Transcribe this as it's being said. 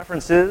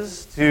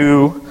references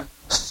to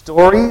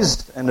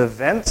stories and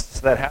events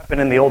that happen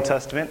in the Old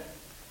Testament.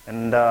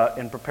 And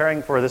in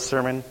preparing for this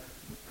sermon,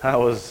 I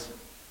was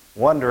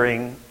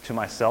wondering to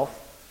myself,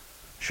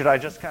 should I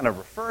just kind of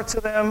refer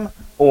to them,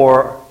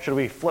 or should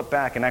we flip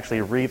back and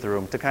actually read through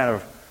them to kind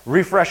of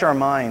refresh our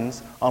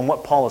minds on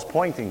what Paul is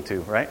pointing to,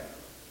 right?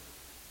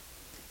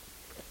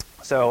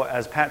 So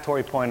as Pat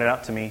Torrey pointed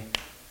out to me,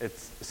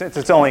 since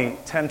it's only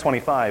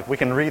 10:25, we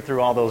can read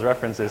through all those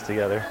references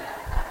together.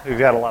 We've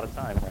got a lot of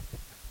time.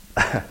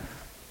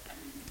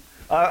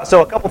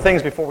 So a couple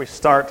things before we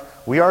start.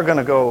 We are going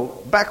to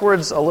go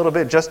backwards a little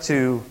bit just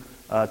to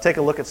take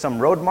a look at some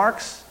road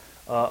marks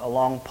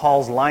along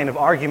Paul's line of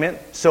argument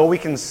so we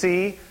can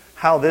see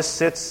how this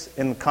sits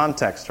in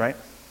context, right?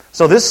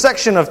 So this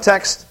section of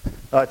text,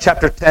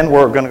 chapter 10,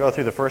 we're going to go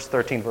through the first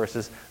 13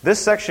 verses. This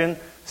section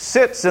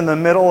sits in the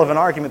middle of an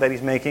argument that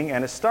he's making,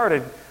 and it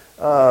started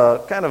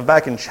kind of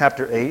back in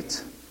chapter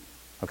 8,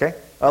 okay?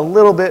 A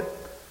little bit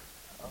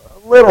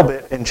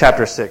in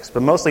chapter 6,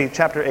 but mostly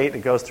chapter 8, it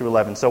goes through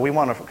 11. So we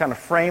want to kind of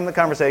frame the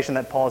conversation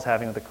that Paul is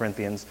having with the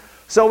Corinthians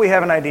so we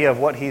have an idea of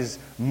what he's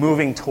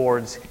moving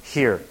towards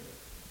here.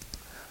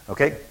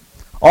 Okay?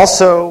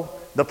 Also,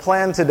 the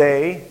plan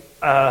today,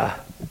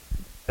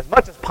 as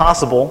much as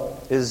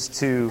possible, is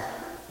to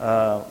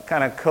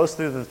kind of coast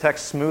through the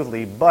text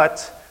smoothly,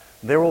 but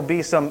there will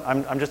be some,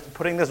 I'm just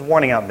putting this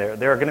warning out there,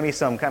 there are going to be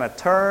some kind of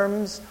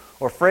terms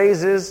or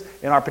phrases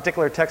in our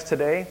particular text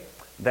today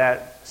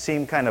that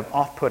seem kind of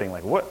off-putting,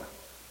 like,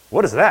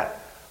 what is that?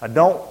 I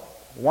don't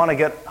want to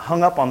get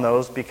hung up on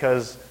those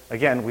because,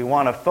 again, we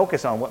want to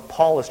focus on what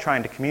Paul is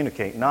trying to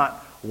communicate, not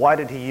why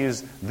did he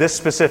use this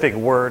specific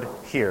word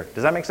here.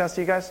 Does that make sense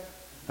to you guys?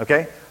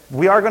 Okay?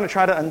 We are going to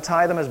try to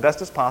untie them as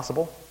best as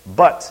possible,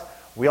 but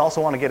we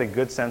also want to get a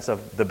good sense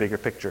of the bigger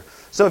picture.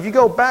 So if you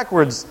go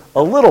backwards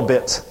a little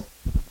bit,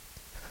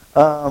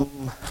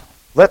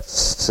 let's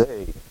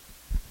say,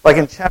 like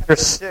in chapter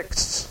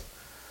 6,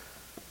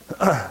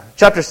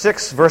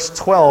 verse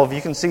 12,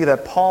 you can see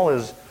that Paul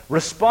is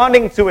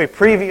responding to a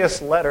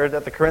previous letter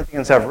that the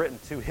Corinthians have written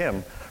to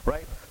him,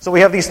 right? So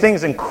we have these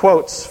things in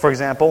quotes, for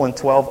example, in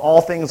 12,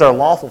 all things are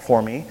lawful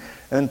for me,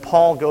 and then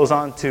Paul goes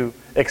on to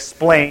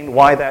explain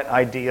why that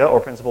idea or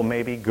principle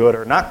may be good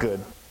or not good,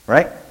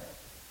 right?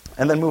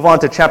 And then move on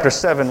to chapter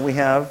 7, we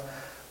have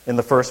in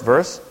the first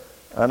verse,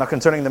 now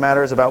concerning the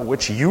matters about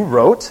which you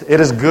wrote, it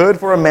is good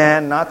for a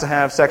man not to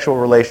have sexual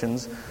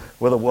relations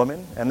with a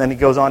woman. And then he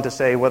goes on to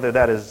say whether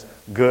that is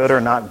good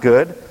or not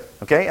good.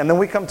 Okay, and then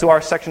we come to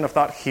our section of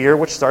thought here,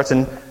 which starts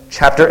in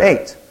chapter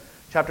 8.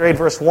 Chapter 8,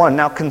 verse 1.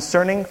 Now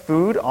concerning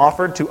food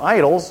offered to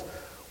idols,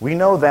 we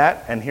know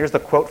that, and here's the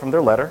quote from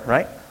their letter,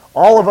 right?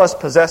 All of us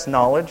possess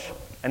knowledge.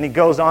 And he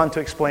goes on to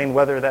explain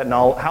whether that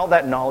how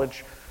that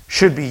knowledge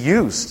should be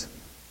used.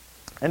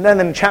 And then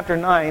in chapter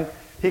 9,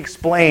 he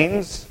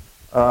explains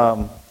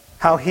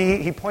how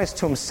he points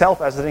to himself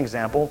as an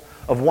example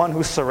of one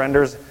who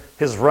surrenders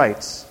his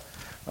rights.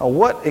 Now,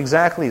 what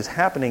exactly is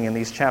happening in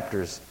these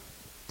chapters?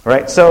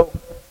 Right? So,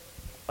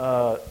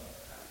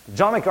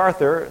 John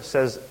MacArthur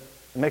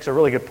makes a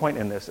really good point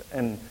in this.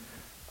 And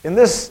in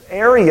this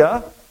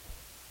area,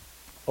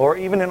 or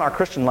even in our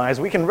Christian lives,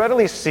 we can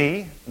readily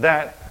see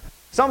that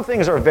some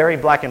things are very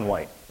black and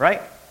white,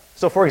 right?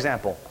 So, for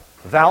example,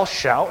 thou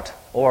shalt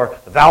or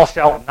thou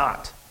shalt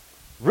not.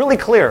 Really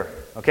clear,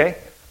 okay?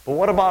 But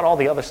what about all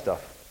the other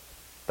stuff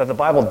that the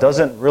Bible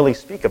doesn't really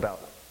speak about?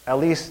 At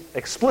least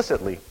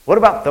explicitly. What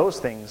about those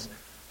things?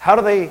 How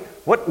do they,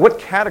 what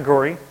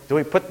category do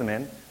we put them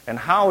in? And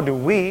how do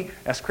we,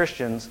 as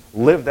Christians,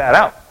 live that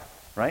out?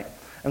 Right?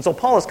 And so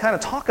Paul is kind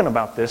of talking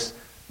about this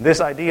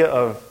idea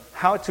of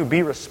how to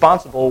be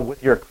responsible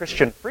with your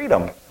Christian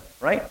freedom.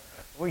 Right?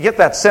 We get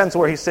that sense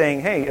where he's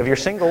saying, hey, if you're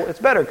single, it's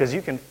better because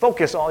you can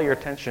focus all your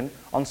attention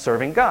on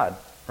serving God.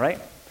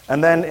 Right?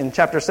 And then in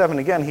chapter 7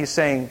 again, he's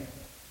saying,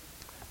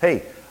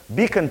 hey,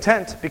 be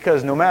content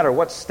because no matter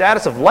what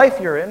status of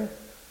life you're in,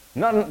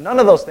 none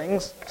of those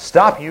things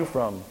stop you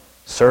from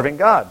serving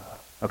God,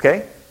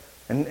 okay?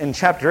 And in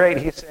chapter 8,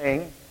 he's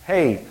saying,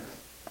 hey,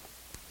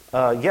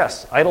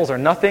 yes, idols are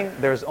nothing.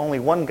 There's only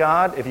one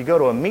God. If you go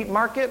to a meat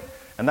market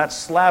and that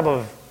slab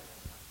of,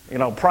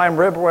 prime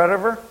rib or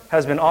whatever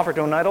has been offered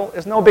to an idol,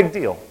 it's no big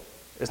deal.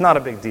 It's not a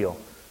big deal,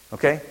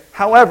 okay?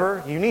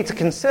 However, you need to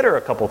consider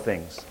a couple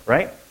things,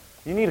 right?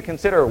 You need to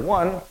consider,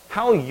 one,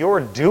 how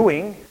you're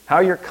doing, how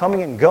you're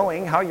coming and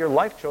going, how your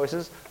life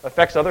choices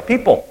affects other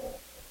people,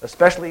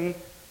 especially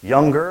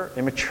younger,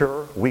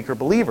 immature, weaker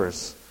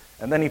believers.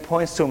 And then he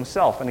points to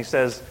himself and he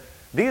says,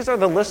 these are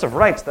the list of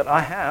rights that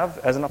I have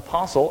as an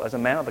apostle, as a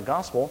man of the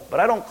gospel, but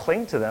I don't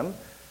cling to them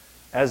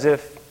as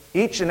if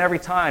each and every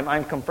time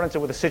I'm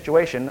confronted with a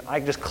situation,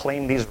 I just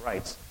claim these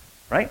rights,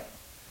 right?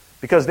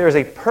 Because there's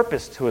a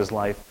purpose to his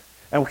life.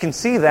 And we can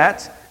see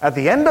that at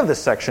the end of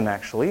this section,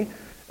 actually,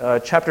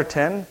 chapter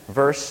 10,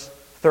 verse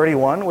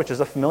 31, which is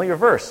a familiar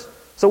verse.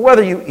 So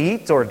whether you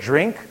eat or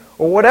drink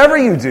or whatever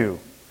you do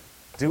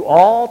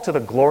all to the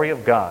glory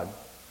of God.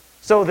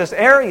 So this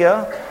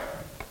area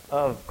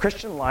of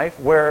Christian life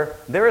where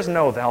there is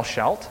no thou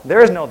shalt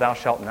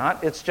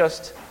not, it's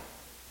just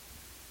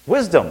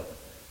Wisdom.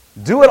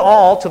 Do it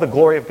all to the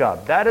glory of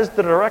God. That is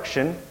the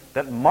direction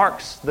that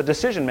marks the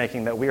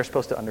decision-making that we are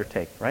supposed to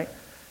undertake, right?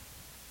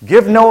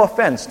 Give no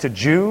offense to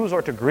Jews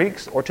or to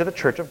Greeks or to the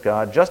church of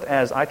God, just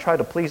as I try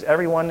to please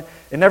everyone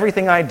in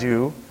everything I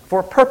do,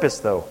 for a purpose,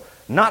 though,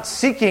 not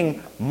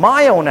seeking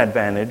my own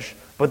advantage,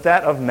 but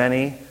that of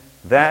many,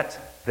 that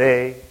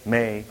they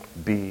may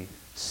be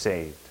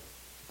saved.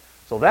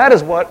 So that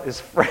is what is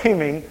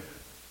framing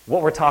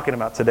what we're talking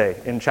about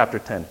today in chapter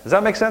 10. Does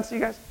that make sense to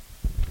you guys?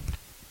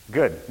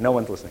 Good. No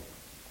one's listening.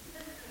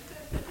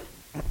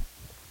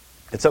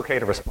 It's okay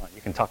to respond.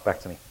 You can talk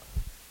back to me.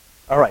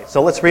 All right,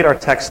 so let's read our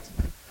text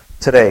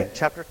today.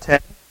 Chapter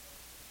 10,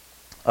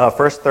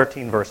 first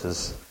 13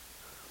 verses.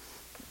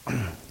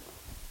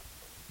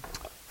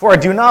 For I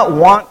do not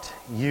want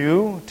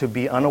you to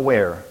be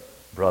unaware,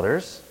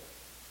 brothers,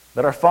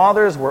 that our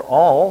fathers were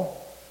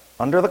all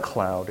under the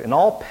cloud, and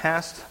all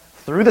passed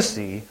through the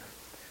sea,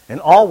 and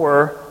all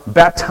were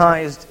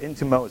baptized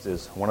into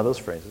Moses, one of those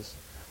phrases,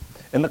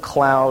 in the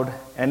cloud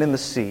and in the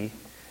sea,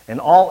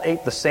 and all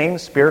ate the same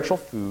spiritual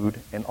food,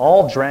 and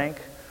all drank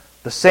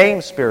the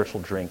same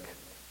spiritual drink.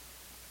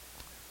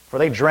 For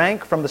they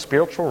drank from the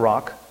spiritual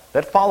rock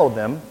that followed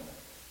them,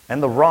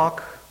 and the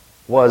rock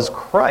was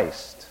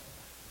Christ.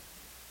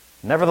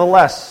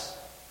 Nevertheless,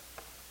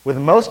 with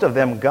most of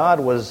them God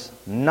was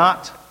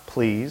not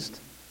pleased,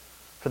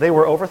 for they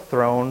were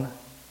overthrown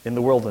in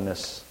the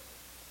wilderness.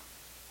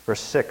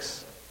 Verse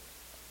 6.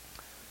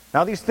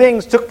 Now these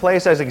things took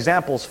place as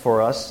examples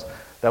for us,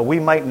 that we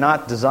might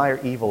not desire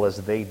evil as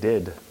they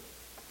did.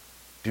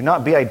 Do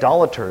not be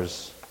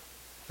idolaters,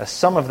 as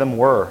some of them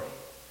were.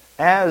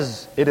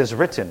 As it is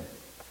written,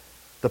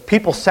 the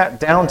people sat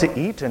down to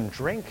eat and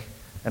drink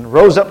and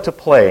rose up to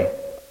play.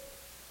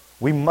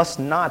 We must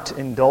not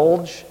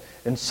indulge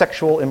in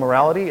sexual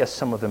immorality, as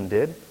some of them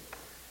did,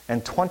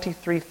 and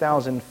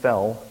 23,000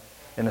 fell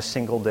in a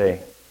single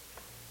day.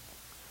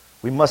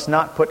 We must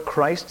not put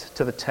Christ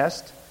to the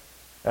test,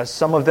 as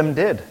some of them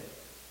did,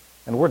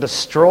 and were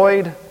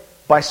destroyed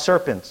by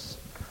serpents,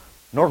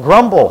 nor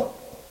grumble,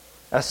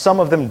 as some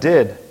of them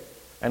did,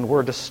 and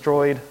were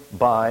destroyed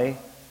by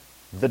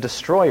the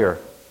destroyer.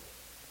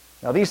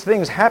 Now these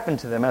things happened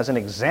to them as an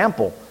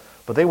example,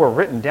 but they were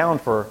written down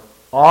for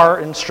our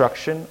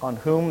instruction, on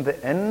whom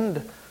the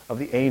end of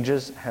the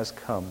ages has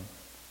come.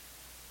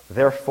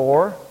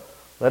 Therefore,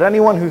 let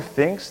anyone who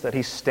thinks that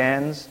he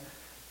stands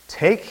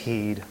take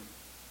heed,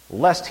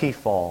 lest he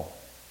fall.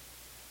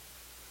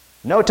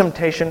 No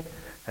temptation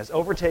has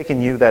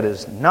overtaken you that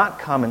is not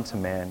common to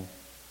man.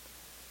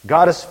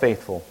 God is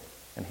faithful,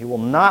 and he will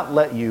not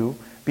let you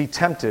be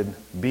tempted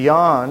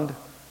beyond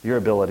your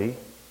ability,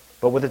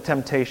 but with the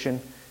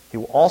temptation he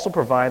will also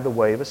provide the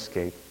way of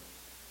escape,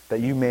 that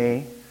you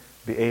may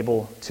be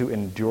able to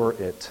endure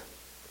it.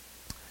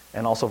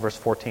 And also verse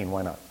 14,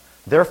 why not?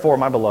 Therefore,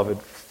 my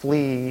beloved,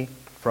 flee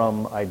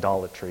from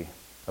idolatry.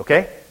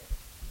 Okay?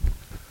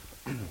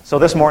 So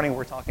this morning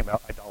we're talking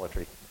about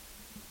idolatry.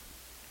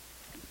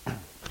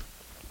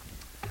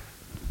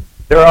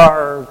 There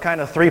are kind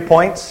of 3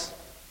 points.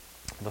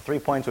 The 3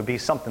 points would be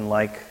something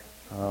like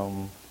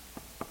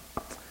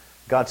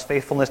God's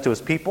faithfulness to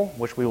his people,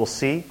 which we will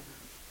see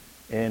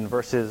in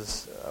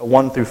verses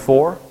 1 through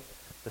 4.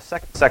 The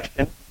second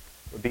section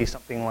would be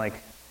something like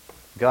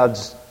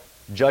God's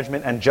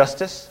judgment and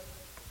justice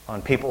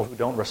on people who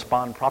don't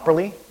respond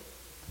properly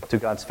to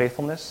God's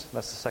faithfulness.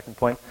 That's the second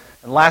point.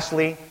 And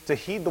lastly, to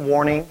heed the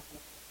warning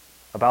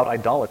about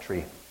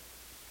idolatry,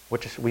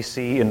 which we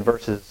see in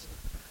verses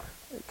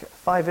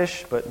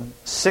 5-ish, but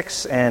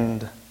 6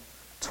 and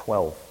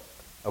 12.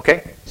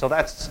 Okay? So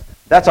that's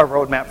our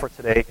roadmap for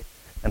today,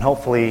 and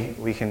hopefully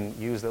we can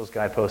use those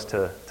guideposts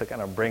to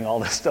kind of bring all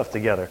this stuff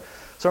together.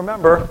 So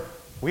remember,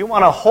 we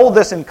want to hold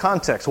this in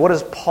context. What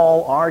is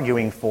Paul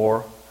arguing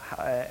for?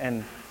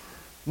 And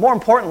more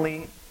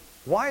importantly,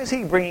 why is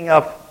he bringing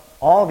up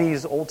all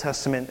these Old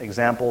Testament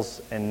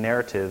examples and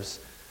narratives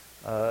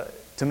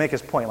to make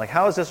his point? Like,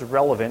 how is this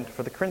relevant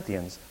for the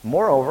Corinthians?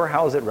 Moreover,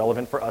 how is it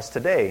relevant for us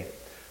today?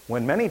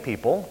 When many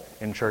people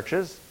in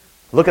churches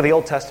look at the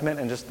Old Testament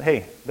and just,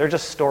 hey, they're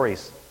just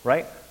stories,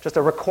 right? Just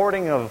a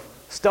recording of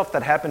stuff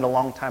that happened a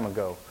long time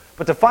ago.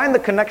 But to find the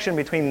connection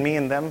between me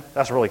and them,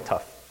 that's really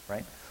tough,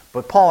 right?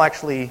 But Paul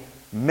actually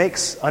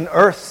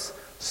unearths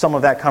some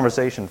of that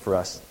conversation for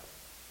us.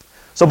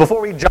 So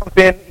before we jump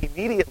in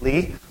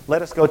immediately,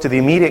 let us go to the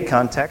immediate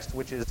context,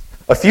 which is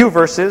a few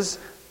verses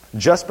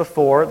just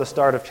before the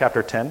start of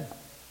chapter 10.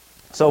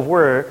 So if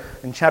we're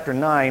in chapter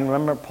 9,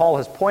 remember Paul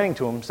is pointing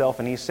to himself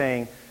and he's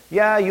saying,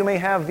 yeah, you may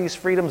have these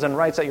freedoms and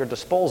rights at your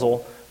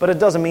disposal, but it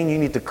doesn't mean you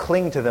need to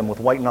cling to them with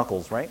white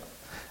knuckles, right?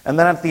 And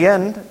then at the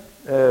end,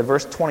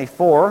 verse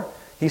 24,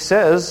 he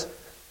says,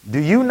 do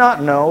you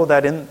not know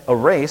that in a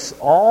race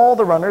all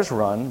the runners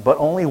run, but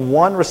only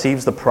one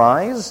receives the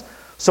prize?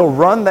 So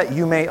run that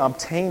you may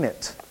obtain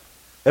it.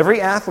 Every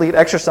athlete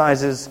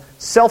exercises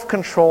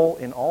self-control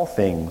in all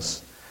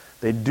things.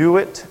 They do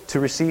it to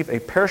receive a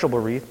perishable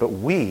wreath, but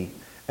we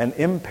an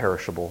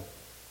imperishable.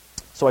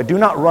 So I do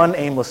not run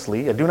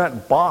aimlessly. I do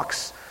not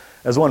box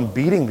as one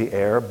beating the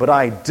air, but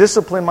I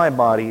discipline my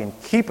body and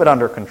keep it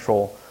under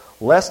control,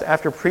 lest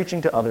after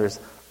preaching to others,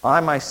 I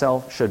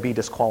myself should be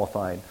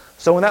disqualified.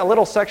 So in that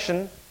little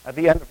section at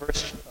the end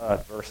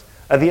of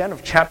at the end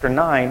of chapter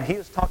 9, he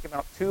is talking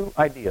about two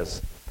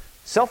ideas.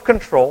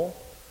 Self-control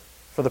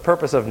for the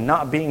purpose of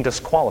not being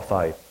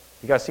disqualified.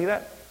 You guys see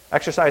that?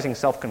 Exercising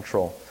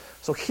self-control.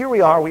 So here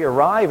we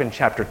arrive in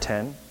chapter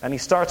 10, and he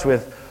starts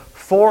with,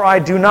 "For I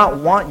do not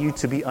want you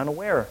to be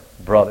unaware,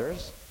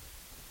 brothers."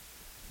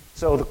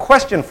 So the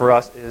question for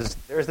us is,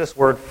 there's this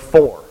word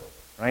 "for,"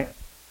 right?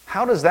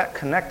 How does that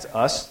connect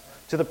us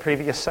to the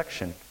previous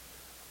section?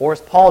 Or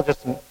is Paul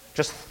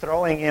just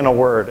throwing in a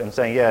word and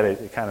saying, yeah,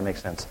 it kind of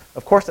makes sense?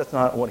 Of course, that's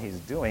not what he's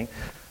doing.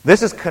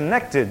 This is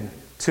connected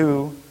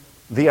to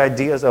the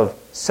ideas of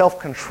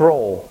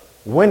self-control,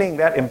 winning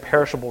that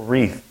imperishable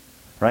wreath,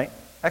 right?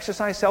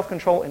 Exercise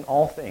self-control in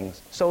all things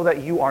so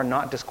that you are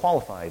not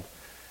disqualified.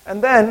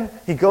 And then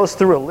he goes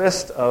through a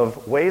list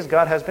of ways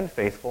God has been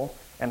faithful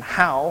and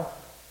how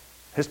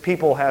his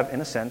people have, in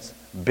a sense,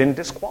 been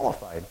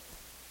disqualified,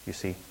 you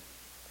see.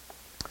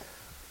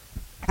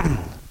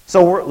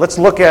 So let's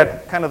look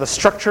at kind of the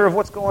structure of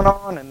what's going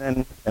on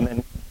and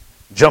then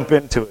jump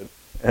into it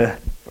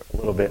for a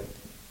little bit.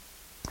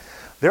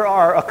 There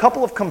are a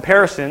couple of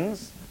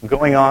comparisons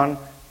going on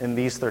in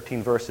these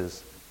 13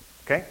 verses.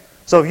 Okay?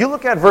 So if you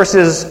look at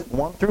verses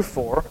 1 through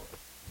 4,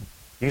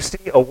 you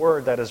see a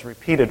word that is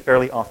repeated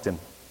fairly often.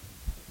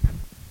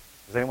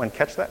 Does anyone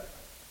catch that?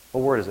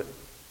 What word is it?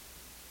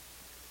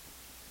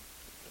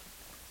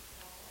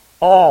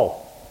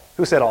 All.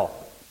 Who said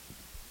all?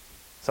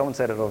 Someone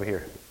said it over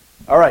here.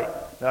 All right.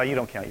 No, you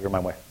don't count. You're my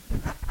wife.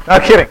 No,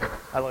 kidding.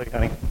 I love you,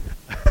 honey.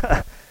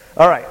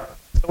 All right.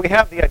 So we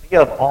have the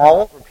idea of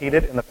all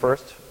repeated in the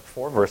first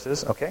 4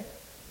 verses, okay?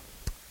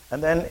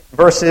 And then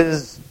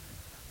verses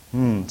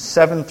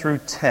 7 through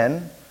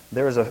 10,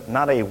 there is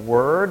not a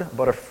word,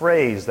 but a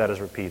phrase that is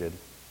repeated.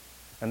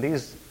 And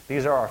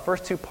these are our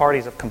first 2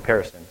 parties of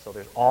comparison. So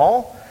there's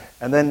all,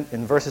 and then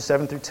in verses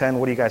 7 through 10,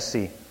 what do you guys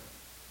see?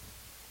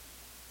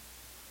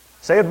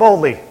 Say it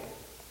boldly.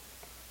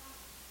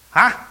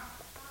 Huh?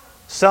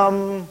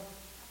 Some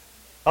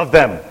of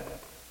them.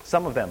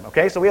 Some of them,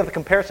 okay? So we have the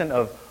comparison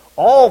of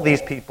all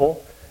these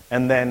people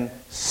and then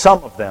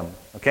some of them,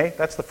 okay?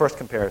 That's the first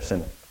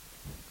comparison.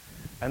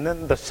 And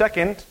then the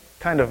second,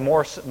 kind of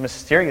more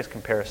mysterious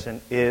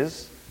comparison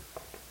is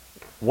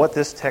what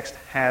this text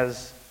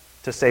has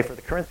to say for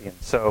the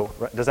Corinthians. So,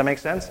 does that make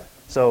sense?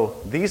 So,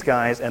 these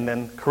guys and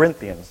then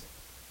Corinthians.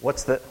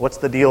 What's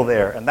the deal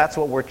there? And that's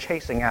what we're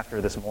chasing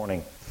after this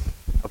morning.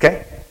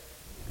 Okay?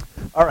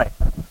 All right.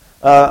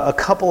 A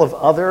couple of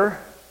other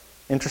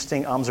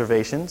interesting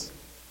observations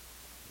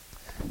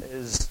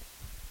is,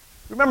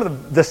 remember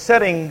the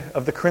setting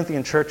of the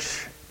Corinthian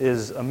church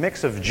is a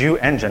mix of Jew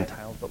and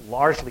Gentile, but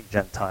largely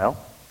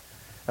Gentile.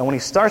 And when he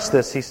starts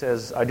this, he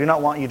says, I do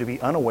not want you to be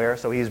unaware.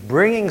 So he's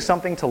bringing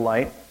something to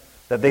light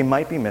that they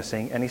might be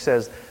missing. And he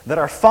says that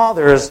our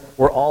fathers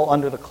were all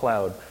under the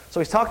cloud. So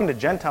he's talking to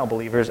Gentile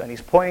believers, and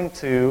he's pointing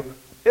to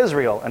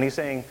Israel. And he's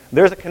saying,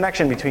 there's a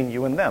connection between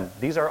you and them.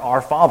 These are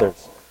our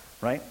fathers,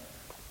 right?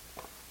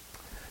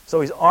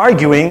 So he's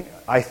arguing,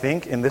 I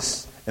think, in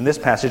this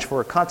passage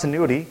for a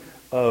continuity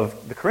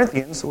of the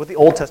Corinthians with the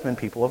Old Testament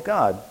people of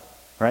God,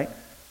 right?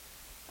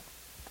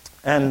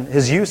 And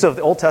his use of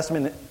the Old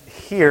Testament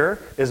here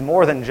is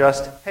more than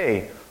just,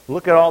 hey,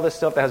 look at all this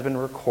stuff that has been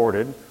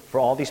recorded for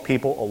all these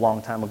people a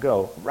long time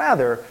ago.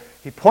 Rather,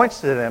 he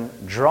points to them,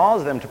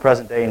 draws them to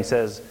present day, and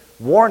says,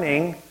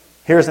 warning,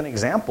 here's an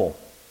example,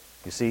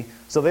 you see.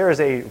 So there is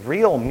a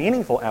real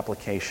meaningful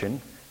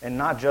application and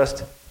not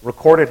just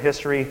recorded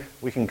history,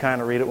 we can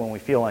kind of read it when we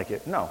feel like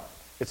it. No,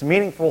 it's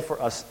meaningful for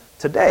us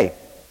today,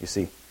 you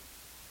see.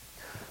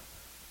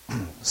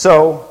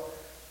 So,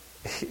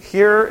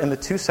 here in the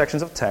 2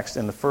 sections of text,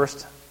 in the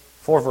first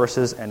 4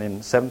 verses and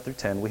in 7 through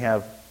 10, we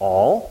have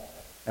all,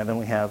 and then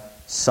we have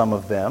some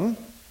of them,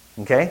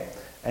 okay?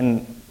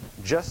 And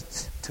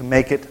just to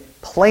make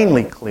it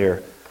plainly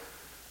clear,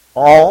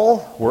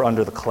 all were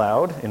under the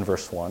cloud, in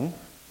verse 1.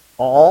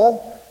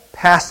 All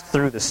passed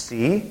through the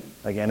sea,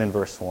 again in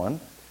verse 1.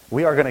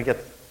 We are going to get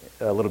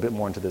a little bit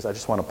more into this. I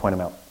just want to point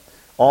them out.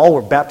 All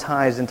were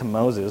baptized into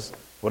Moses,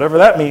 whatever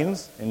that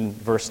means, in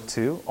verse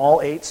 2.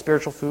 All ate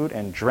spiritual food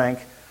and drank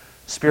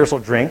spiritual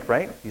drink,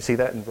 right? You see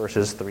that in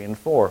verses 3 and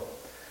 4.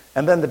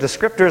 And then the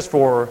descriptors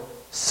for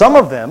some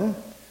of them,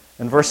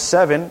 in verse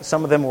 7,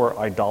 some of them were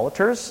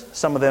idolaters.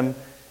 Some of them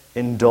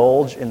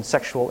indulge in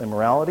sexual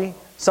immorality.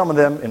 Some of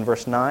them, in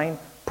verse 9,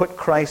 put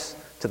Christ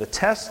to the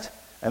test.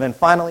 And then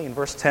finally, in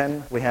verse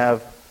 10, we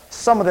have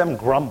some of them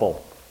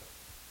grumble.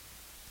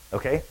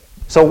 Okay?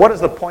 So what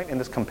is the point in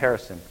this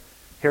comparison?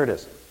 Here it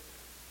is.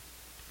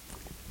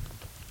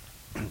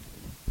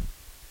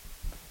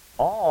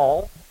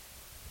 All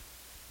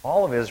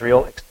of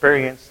Israel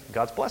experienced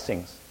God's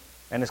blessings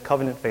and his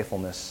covenant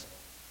faithfulness,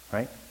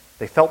 right?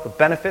 They felt the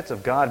benefits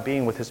of God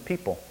being with his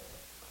people,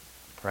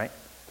 right?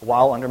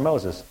 While under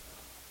Moses.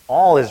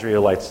 All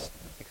Israelites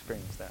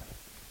experienced that.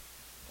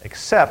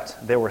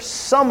 Except there were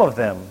some of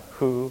them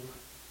who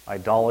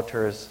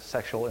idolaters,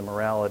 sexual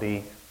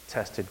immorality,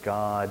 tested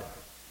God.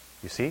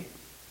 You see?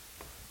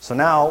 So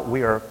now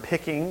we are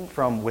picking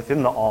from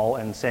within the all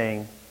and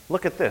saying,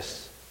 look at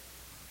this.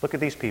 Look at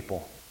these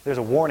people. There's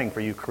a warning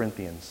for you,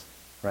 Corinthians,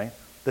 right?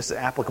 This is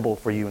applicable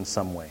for you in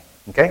some way.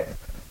 Okay?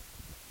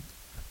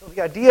 So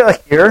the idea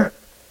here,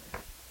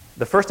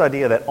 the first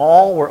idea that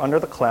all were under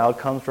the cloud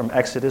comes from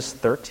Exodus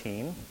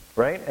 13,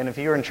 right? And if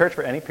you were in church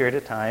for any period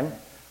of time,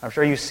 I'm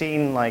sure you've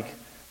seen like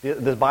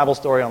this Bible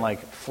story on like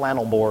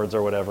flannel boards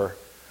or whatever,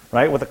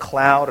 right? With a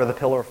cloud or the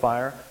pillar of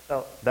fire.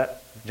 So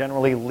that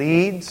generally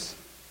leads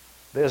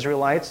the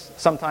Israelites,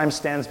 sometimes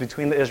stands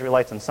between the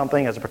Israelites and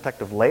something as a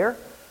protective layer,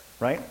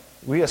 right?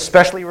 We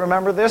especially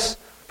remember this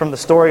from the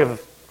story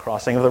of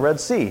crossing of the Red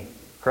Sea,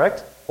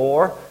 correct?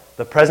 Or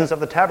the presence of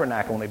the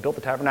tabernacle. When they built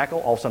the tabernacle,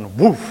 all of a sudden,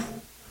 woof,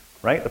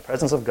 right? The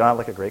presence of God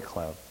like a great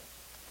cloud.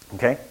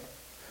 Okay?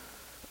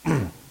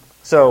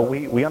 So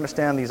we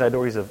understand these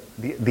ideas of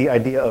the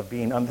idea of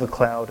being under the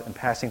cloud and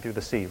passing through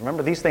the sea.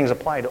 Remember, these things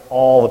apply to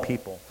all the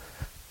people.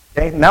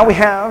 Okay? Now we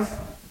have,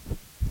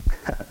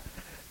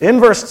 in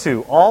verse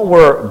 2, all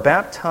were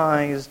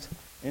baptized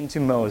into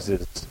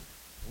Moses.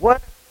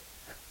 What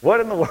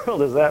in the world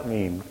does that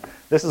mean?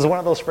 This is one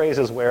of those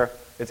phrases where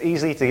it's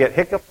easy to get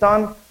hiccuped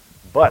on,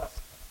 but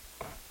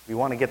we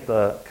want to get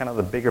the kind of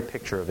the bigger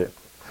picture of it.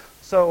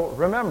 So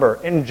remember,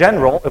 in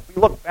general, if we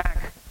look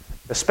back,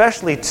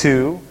 especially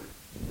to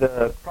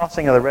the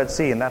crossing of the Red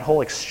Sea and that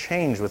whole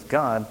exchange with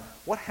God,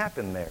 what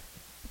happened there?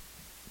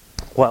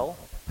 Well,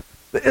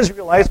 the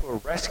Israelites were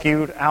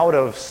rescued out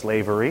of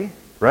slavery,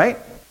 right,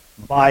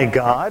 by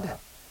God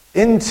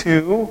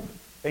into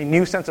a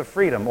new sense of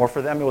freedom, or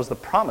for them it was the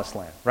promised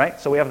land, right?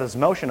 So we have this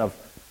motion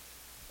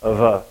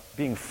of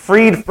being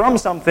freed from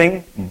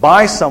something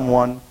by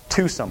someone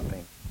to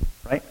something,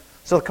 right?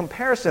 So the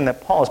comparison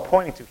that Paul is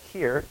pointing to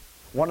here,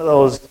 one of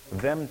those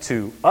them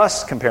to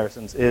us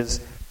comparisons,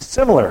 is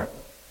similar.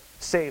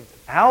 Saved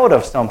out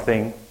of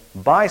something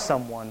by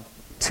someone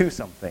to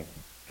something,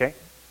 okay?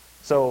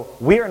 So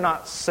we are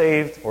not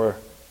saved, or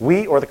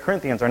we or the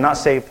Corinthians are not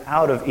saved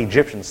out of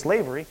Egyptian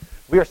slavery.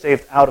 We are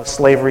saved out of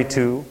slavery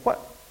to what?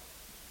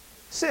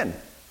 Sin.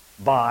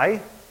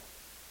 By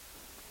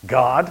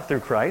God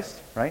through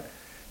Christ, right?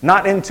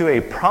 Not into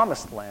a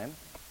promised land,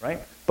 right?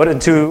 But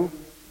into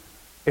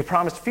a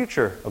promised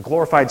future, a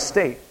glorified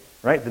state,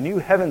 right? The new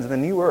heavens and the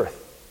new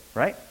earth,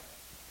 right?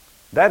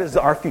 That is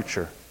our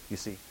future, you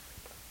see.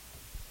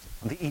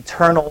 The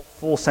eternal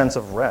full sense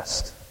of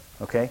rest,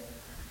 okay?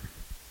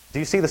 Do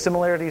you see the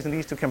similarities in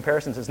these two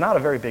comparisons? It's not a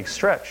very big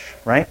stretch,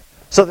 right?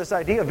 So this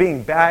idea of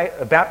being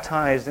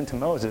baptized into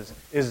Moses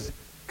is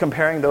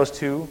comparing those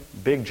two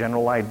big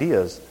general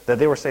ideas, that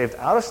they were saved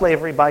out of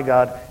slavery by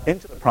God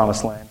into the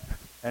promised land,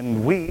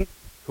 and we,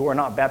 who are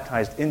not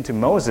baptized into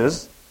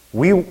Moses,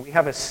 we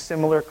have a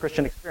similar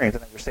Christian experience,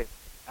 and that we're saved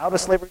out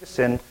of slavery to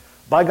sin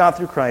by God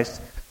through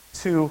Christ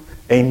to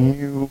a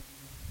new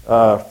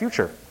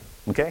future,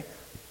 okay?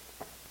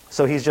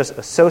 So he's just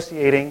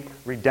associating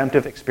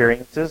redemptive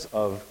experiences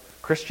of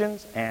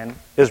Christians and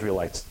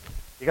Israelites.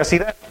 You guys see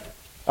that?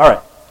 All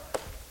right.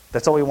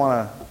 That's all we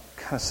want to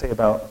kind of say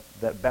about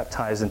that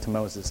baptized into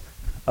Moses.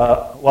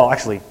 Well,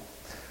 actually,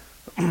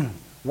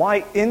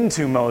 why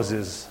into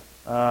Moses?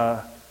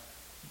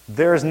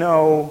 There's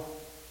no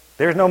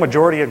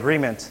majority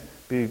agreement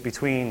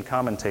between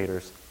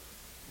commentators.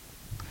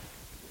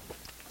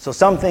 So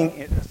some think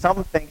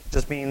it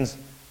just means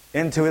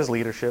into his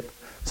leadership.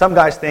 Some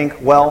guys think,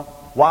 well,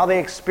 while they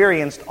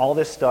experienced all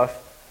this stuff,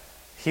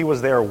 he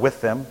was there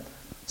with them.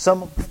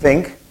 Some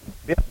think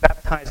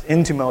baptized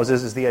into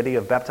Moses is the idea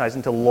of baptized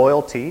into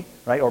loyalty,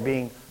 right, or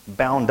being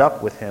bound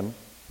up with him,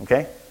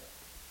 okay?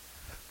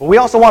 But we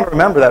also want to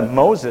remember that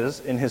Moses,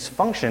 in his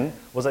function,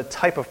 was a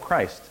type of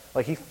Christ.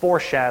 Like, he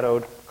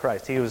foreshadowed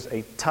Christ. He was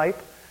a type,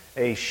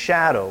 a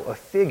shadow, a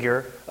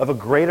figure of a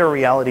greater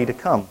reality to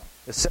come.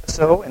 It says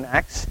so in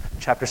Acts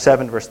chapter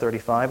 7, verse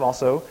 35.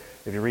 Also,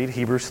 if you read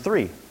Hebrews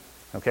 3,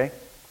 okay?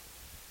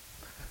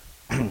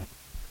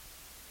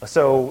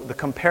 So the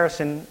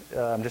comparison,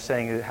 I'm just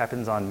saying it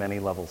happens on many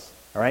levels,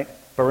 all right?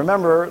 But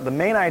remember, the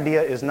main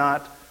idea is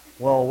not,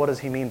 well, what does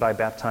he mean by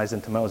baptized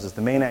into Moses?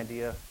 The main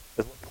idea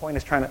is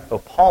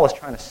what Paul is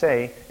trying to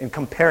say in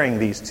comparing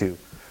these two.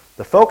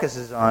 The focus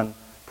is on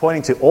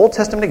pointing to Old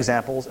Testament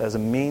examples as a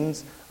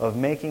means of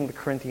making the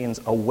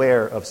Corinthians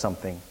aware of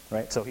something,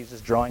 right? So he's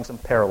just drawing some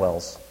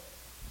parallels.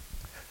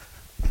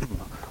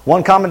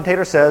 One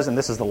commentator says, and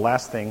this is the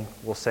last thing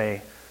we'll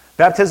say,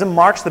 baptism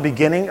marks the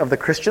beginning of the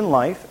Christian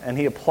life, and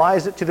he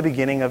applies it to the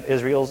beginning of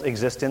Israel's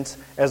existence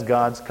as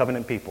God's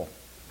covenant people.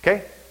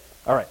 Okay?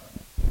 All right.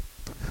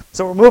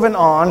 So we're moving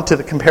on to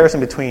the comparison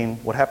between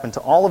what happened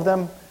to all of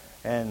them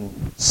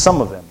and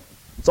some of them.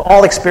 So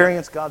all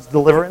experienced God's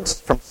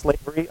deliverance from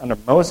slavery under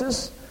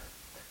Moses.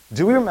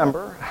 Do we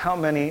remember how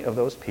many of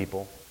those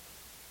people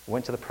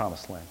went to the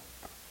promised land?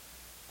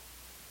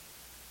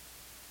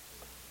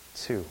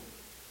 2.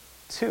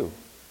 2.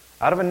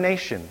 Out of a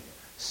nation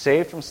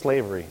saved from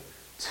slavery,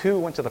 2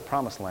 went to the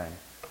promised land.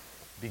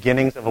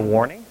 Beginnings of a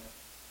warning,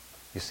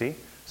 you see?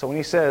 So when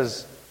he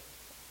says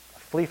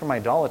flee from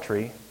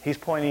idolatry, he's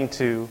pointing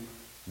to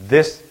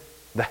this,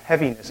 the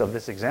heaviness of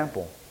this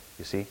example,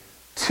 you see.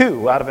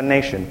 2 out of a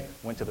nation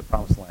went to the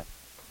promised land.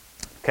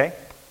 Okay?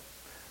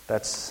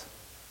 That's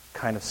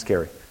kind of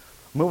scary.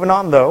 Moving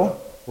on, though,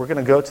 we're going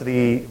to go to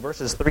the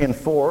verses 3 and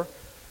 4.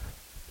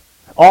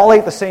 All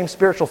ate the same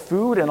spiritual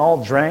food and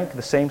all drank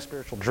the same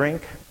spiritual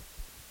drink.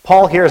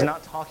 Paul here is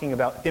not talking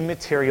about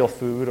immaterial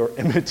food or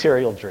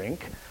immaterial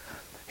drink.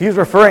 He's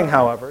referring,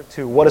 however,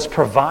 to what is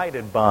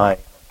provided by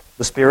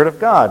the Spirit of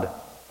God.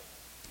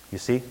 You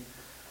see?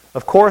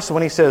 Of course,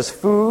 when he says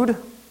food,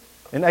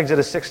 in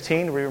Exodus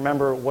 16, we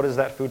remember what is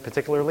that food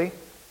particularly?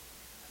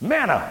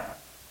 Manna.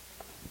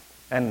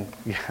 And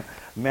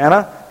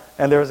manna,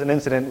 and there was an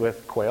incident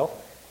with quail.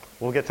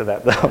 We'll get to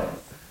that,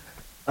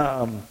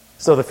 though.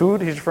 So the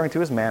food he's referring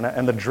to is manna,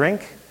 and the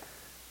drink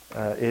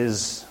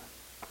is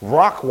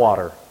rock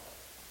water,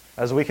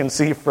 as we can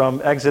see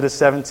from Exodus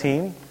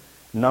 17,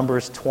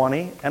 Numbers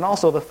 20, and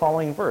also the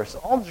following verse.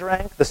 All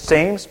drank the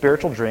same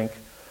spiritual drink,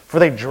 for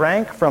they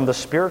drank from the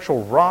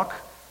spiritual rock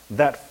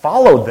that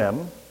followed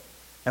them,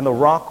 and the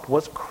rock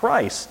was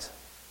Christ.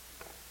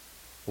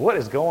 What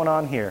is going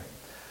on here?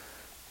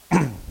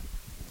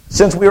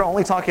 Since we are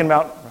only talking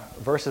about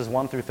verses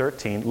 1 through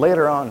 13,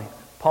 later on,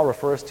 Paul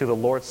refers to the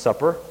Lord's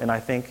Supper, and I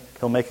think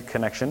he'll make a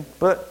connection,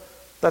 but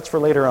that's for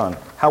later on.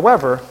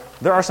 However,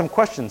 there are some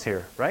questions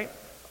here, right?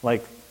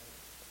 Like,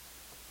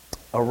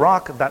 a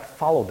rock that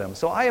followed them.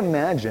 So I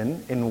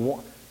imagine,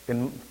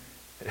 in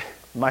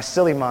my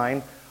silly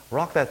mind,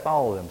 rock that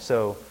followed them.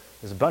 So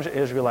there's a bunch of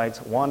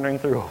Israelites wandering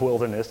through a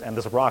wilderness, and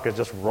this rock is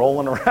just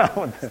rolling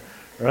around,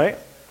 right?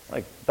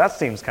 Like, that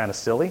seems kind of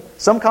silly.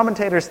 Some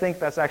commentators think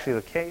that's actually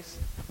the case,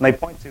 and they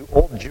point to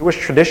old Jewish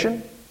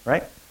tradition,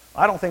 right?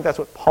 I don't think that's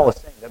what Paul is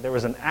saying, that there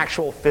was an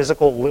actual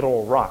physical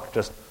literal rock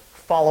just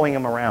following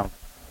him around.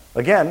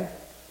 Again,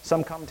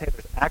 some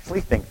commentators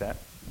actually think that.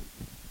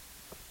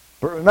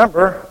 But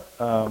remember,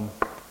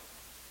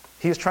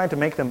 he's trying to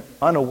make them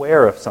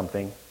unaware of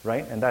something,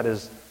 right? And that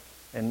is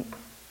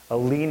a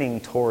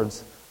leaning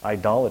towards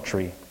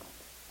idolatry,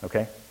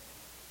 okay?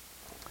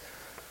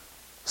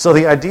 So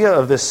the idea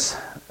of this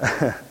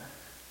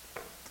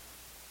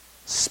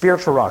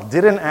spiritual rock,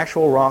 did an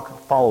actual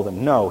rock follow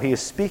them? No, he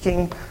is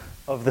speaking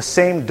of the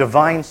same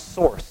divine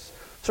source.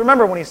 So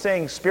remember, when he's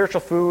saying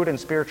spiritual food and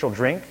spiritual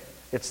drink,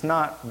 it's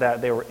not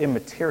that they were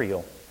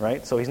immaterial,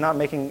 right? So he's not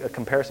making a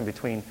comparison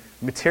between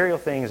material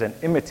things and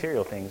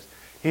immaterial things.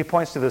 He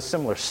points to the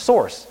similar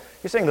source.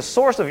 He's saying the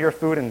source of your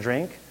food and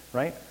drink,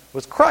 right,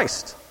 was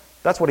Christ.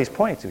 That's what he's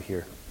pointing to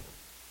here.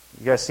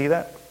 You guys see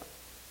that?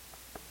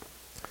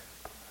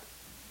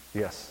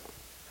 Yes.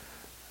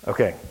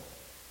 Okay.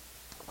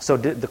 So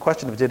the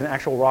question of did an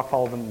actual rock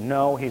follow them?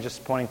 No, he's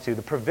just pointing to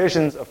the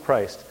provisions of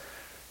Christ.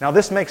 Now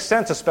this makes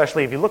sense,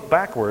 especially if you look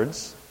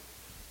backwards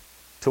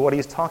to what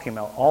he's talking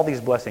about. All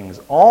these blessings,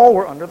 all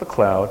were under the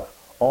cloud,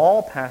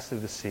 all passed through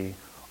the sea,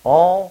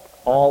 all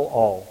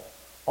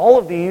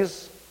of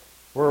these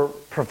were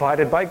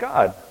provided by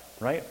God,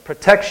 right?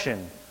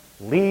 Protection,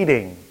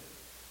 leading,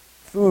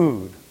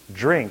 food,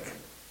 drink,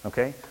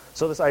 okay?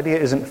 So this idea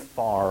isn't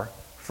far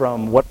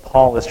from what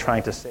Paul is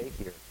trying to say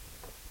here.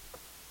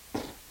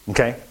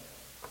 Okay?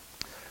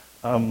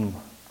 All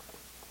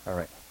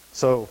right.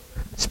 So,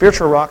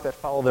 spiritual rock that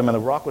followed them, and the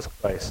rock was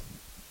Christ.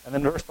 And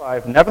then verse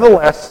 5,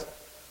 nevertheless,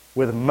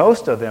 with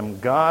most of them,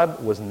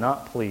 God was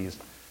not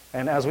pleased.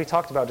 And as we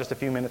talked about just a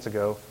few minutes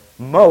ago,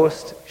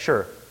 most,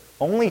 sure,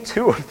 only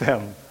 2 of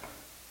them,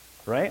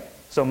 right?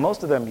 So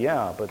most of them,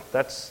 yeah, but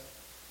that's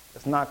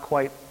not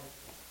quite,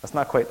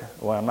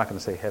 well, I'm not going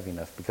to say heavy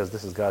enough because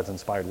this is God's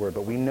inspired word,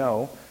 but we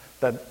know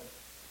that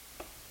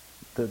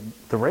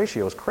the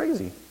ratio is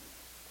crazy.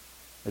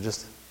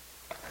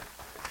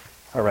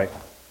 All right.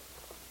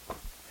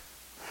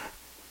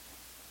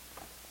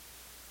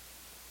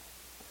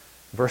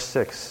 Verse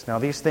 6, now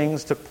these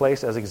things took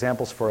place as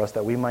examples for us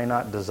that we might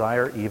not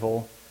desire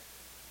evil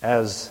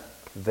as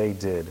they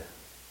did.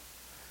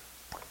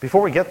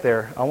 Before we get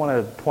there, I want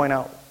to point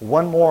out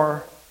one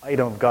more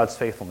item of God's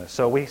faithfulness.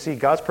 So we see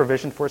God's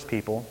provision for his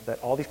people, that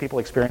all these people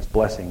experience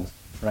blessings,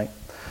 right?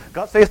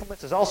 God's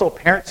faithfulness is also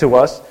apparent to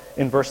us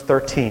in verse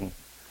 13.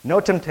 No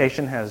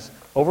temptation has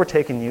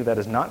overtaken you that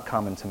is not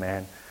common to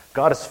man.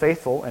 God is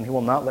faithful, and he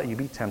will not let you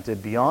be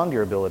tempted beyond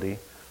your ability,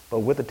 but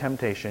with the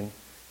temptation,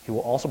 he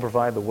will also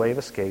provide the way of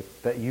escape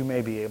that you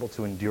may be able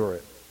to endure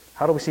it.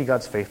 How do we see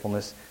God's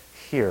faithfulness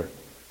here?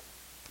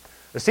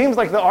 It seems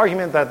like the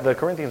argument that the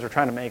Corinthians were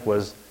trying to make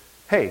was,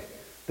 hey,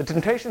 the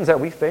temptations that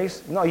we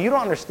face, no, you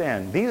don't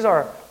understand. These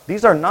are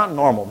not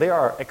normal. They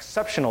are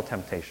exceptional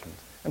temptations.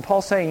 And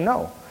Paul's saying,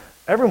 no,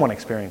 everyone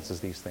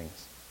experiences these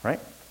things, right?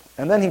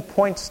 And then he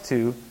points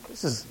to,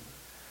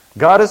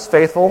 God is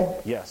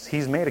faithful. Yes,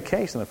 he's made a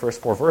case in the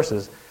first 4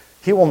 verses.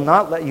 He will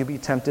not let you be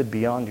tempted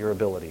beyond your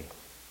ability.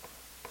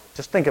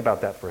 Just think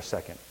about that for a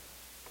second.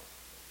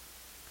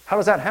 How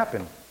does that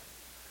happen?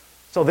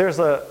 So there's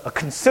a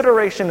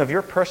consideration of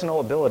your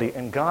personal ability,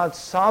 and God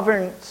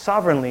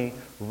sovereignly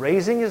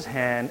raising his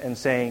hand and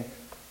saying,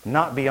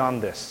 not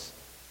beyond this.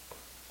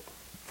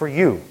 For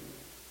you.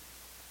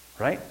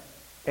 Right?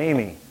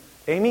 Amy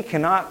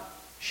cannot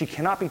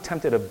be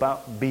tempted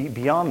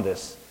beyond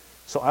this.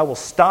 So I will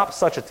stop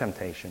such a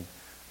temptation.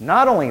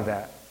 Not only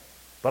that,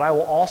 but I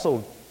will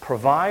also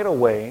provide a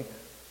way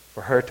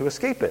for her to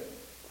escape it.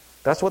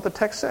 That's what the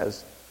text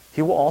says.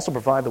 He will also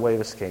provide the way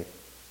of escape,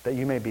 that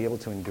you may be able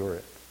to endure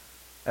it.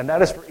 And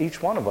that is for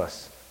each one of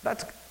us.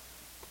 That's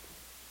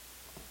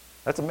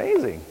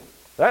amazing.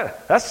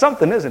 That's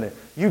something, isn't it?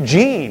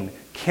 Eugene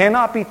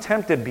cannot be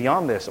tempted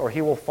beyond this, or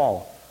he will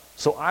fall.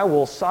 So I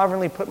will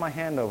sovereignly put my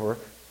hand over,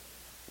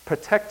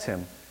 protect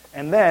him,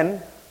 and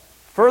then,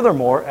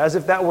 furthermore, as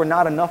if that were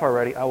not enough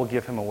already, I will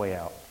give him a way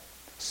out.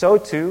 So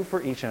too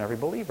for each and every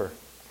believer.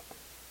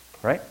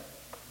 Right?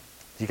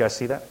 Do you guys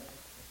see that?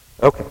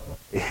 Okay.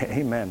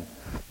 Amen.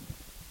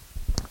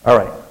 All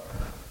right.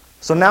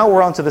 So now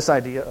we're on to this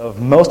idea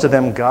of most of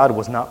them God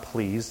was not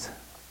pleased.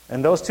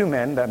 And those two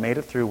men that made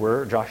it through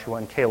were Joshua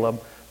and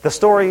Caleb. The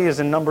story is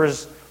in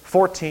Numbers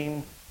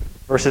 14,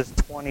 verses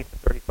 20 to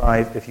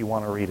 35, if you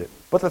want to read it.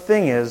 But the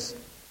thing is,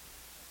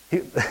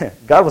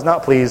 God was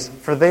not pleased,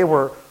 for they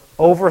were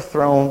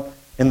overthrown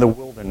in the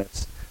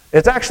wilderness.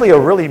 It's actually a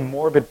really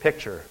morbid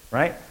picture,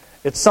 right?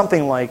 It's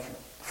something like,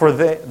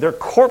 their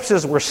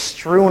corpses were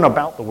strewn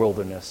about the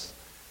wilderness.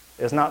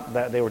 It's not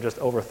that they were just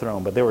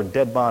overthrown, but they were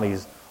dead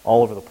bodies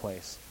all over the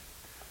place.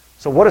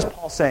 So what is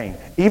Paul saying?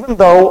 Even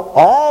though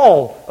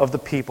all of the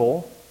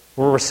people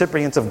were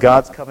recipients of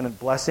God's covenant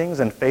blessings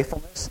and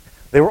faithfulness,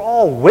 they were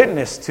all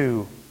witness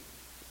to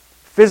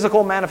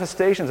physical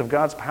manifestations of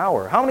God's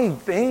power. How many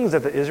things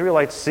did the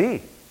Israelites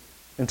see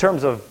in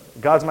terms of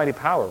God's mighty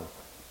power?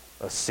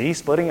 A sea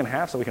splitting in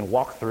half so we can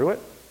walk through it?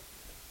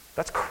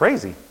 That's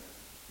crazy,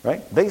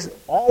 right?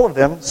 All of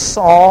them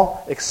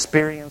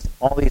experienced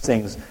all these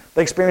things.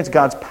 They experienced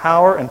God's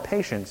power and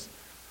patience,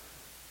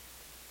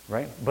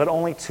 right? But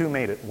only two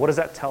made it. What does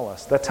that tell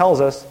us? That tells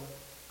us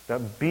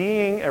that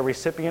being a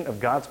recipient of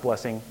God's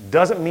blessing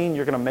doesn't mean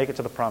you're going to make it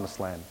to the promised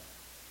land.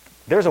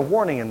 There's a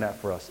warning in that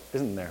for us,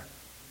 isn't there?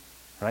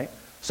 Right?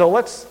 So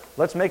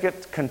let's make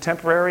it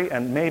contemporary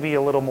and maybe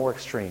a little more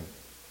extreme.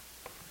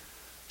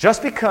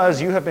 Just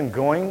because you have been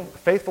going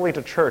faithfully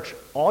to church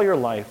all your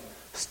life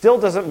still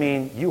doesn't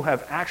mean you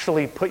have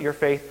actually put your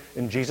faith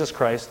in Jesus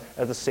Christ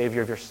as the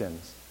Savior of your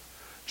sins.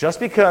 Just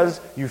because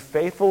you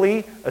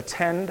faithfully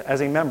attend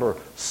as a member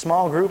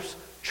small groups,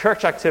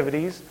 church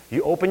activities,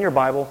 you open your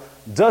Bible,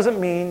 doesn't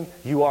mean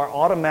you are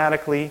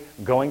automatically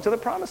going to the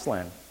promised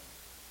land.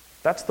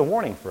 That's the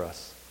warning for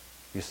us,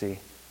 you see.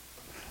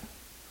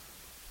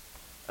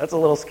 That's a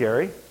little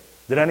scary.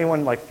 Did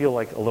anyone feel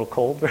like a little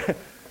cold?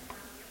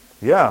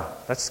 Yeah,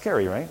 that's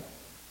scary, right?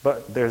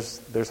 But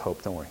there's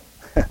hope, don't worry.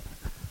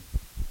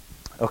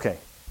 Okay.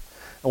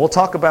 And we'll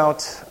talk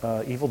about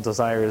evil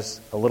desires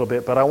a little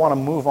bit, but I want to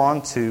move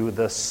on to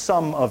the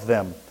sum of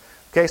them.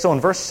 Okay, so in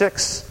verse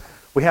 6,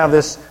 we have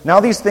this, now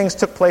these things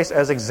took place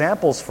as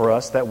examples for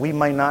us that we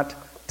might not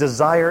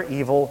desire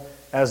evil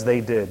as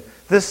they did.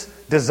 This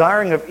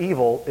desiring of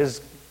evil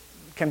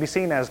can be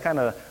seen as kind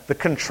of the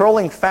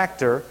controlling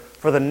factor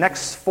for the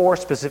next four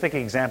specific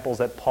examples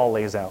that Paul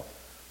lays out.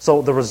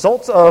 So the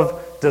results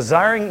of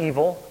desiring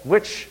evil,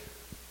 which,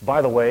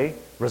 by the way,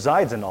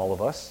 resides in all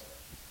of us,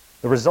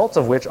 the results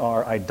of which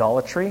are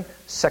idolatry,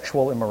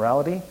 sexual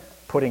immorality,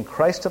 putting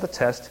Christ to the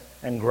test,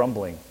 and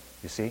grumbling.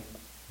 You see?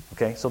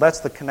 Okay, so that's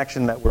the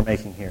connection that we're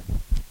making here.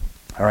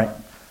 All right?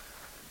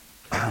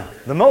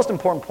 The most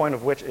important point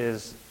of which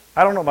is,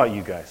 I don't know about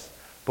you guys,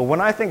 but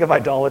when I think of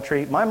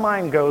idolatry, my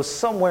mind goes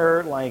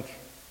somewhere like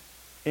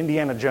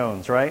Indiana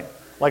Jones, right?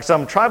 Like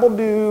some tribal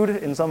dude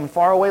in some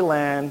faraway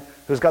land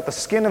who's got the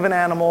skin of an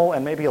animal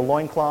and maybe a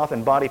loincloth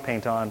and body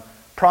paint on,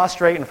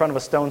 prostrate in front of a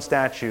stone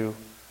statue,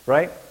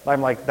 right?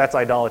 I'm like, that's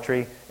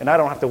idolatry, and I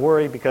don't have to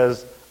worry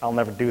because I'll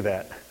never do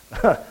that.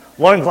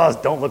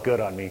 Loincloths don't look good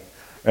on me,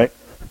 right?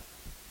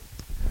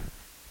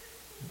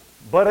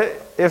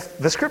 But if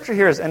the scripture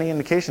here is any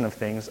indication of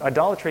things,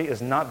 idolatry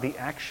is not the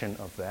action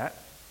of that.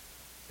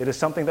 It is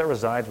something that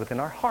resides within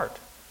our heart,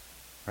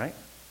 right?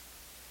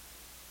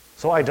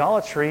 So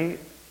idolatry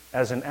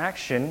as an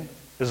action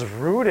is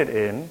rooted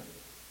in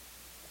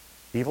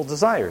evil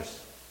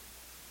desires,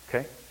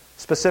 okay?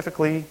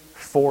 Specifically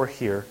for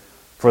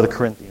the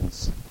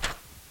Corinthians.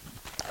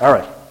 All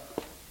right.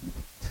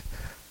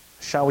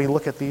 Shall we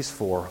look at these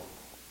four?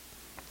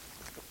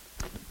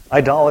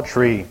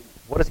 Idolatry.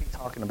 What is he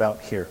talking about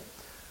here?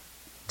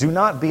 Do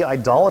not be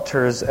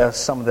idolaters as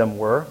some of them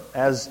were,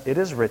 as it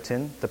is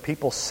written, the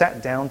people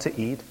sat down to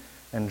eat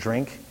and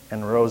drink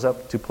and rose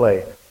up to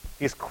play.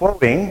 He's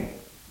quoting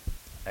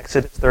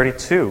Exodus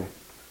 32,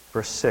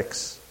 verse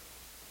 6.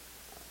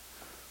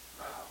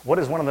 What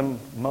is one of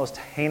the most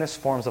heinous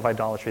forms of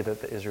idolatry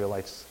that the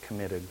Israelites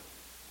committed?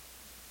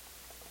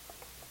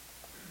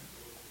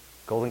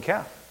 Golden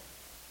calf.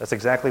 That's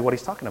exactly what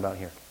he's talking about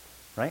here,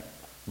 right?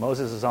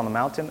 Moses is on the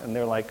mountain, and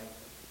they're like,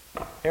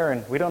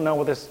 Aaron, we don't know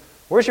what this...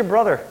 Where's your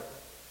brother?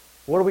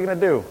 What are we going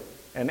to do?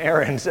 And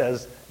Aaron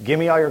says, give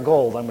me all your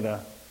gold. I'm going to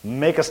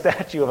make a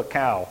statue of a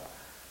cow,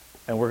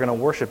 and we're going to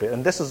worship it.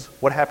 And this is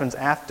what happens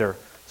after.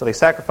 So they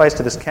sacrifice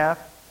to this calf,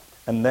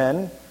 and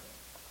then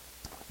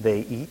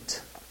they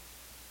eat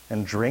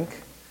and drink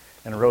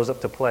and rose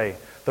up to play.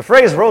 The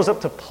phrase rose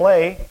up to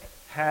play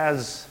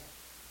has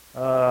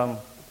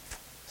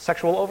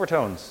sexual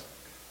overtones,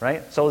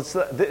 right? So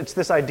it's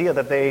this idea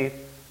that they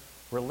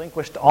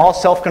relinquished all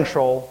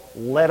self-control,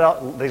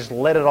 they just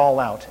let it all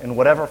out in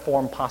whatever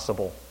form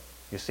possible.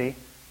 You see?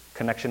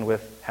 Connection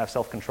with have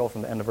self-control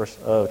from the end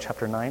of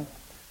chapter 9,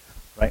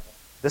 right?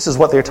 This is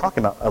what they're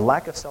talking about, a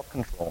lack of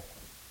self-control.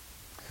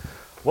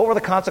 What were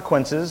the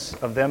consequences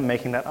of them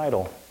making that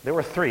idol? There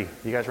were 3.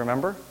 You guys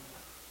remember?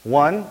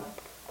 1,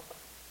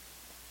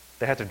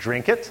 they had to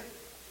drink it,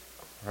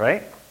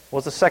 right? What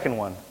was the second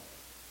one?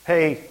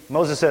 Hey,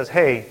 Moses says,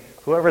 hey,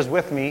 whoever's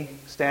with me,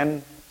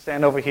 stand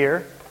over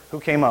here. Who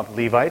came up?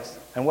 Levites.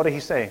 And what did he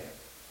say?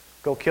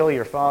 Go kill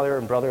your father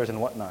and brothers and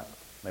whatnot.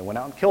 They went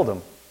out and killed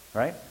them,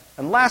 right?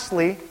 And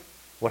lastly,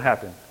 what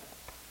happened?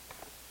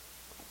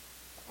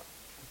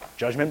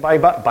 Judgment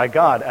by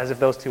God, as if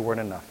those 2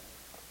 weren't enough,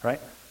 right?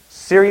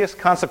 Serious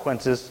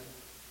consequences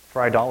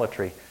for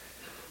idolatry.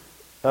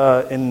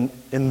 In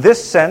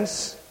this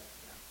sense,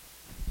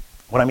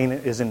 what I mean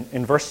is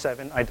in verse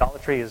 7,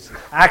 idolatry is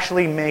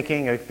actually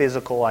making a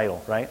physical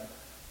idol, right?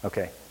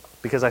 Okay.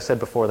 Because I said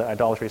before that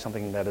idolatry is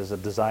something that is a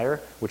desire,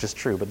 which is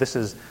true. But this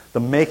is the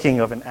making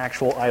of an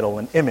actual idol,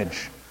 an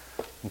image.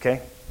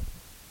 Okay?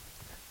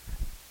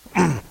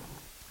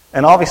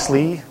 And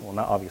obviously, well,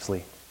 not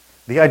obviously,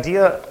 the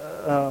idea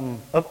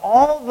of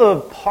all the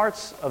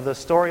parts of the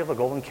story of the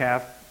golden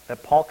calf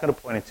that Paul could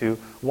have pointed to,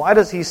 why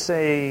does he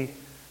say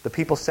the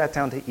people sat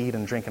down to eat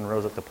and drink and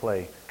rose up to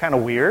play? Kind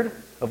of weird.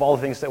 Of all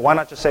the things, why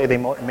not just say they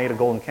made a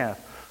golden calf?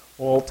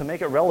 Well, to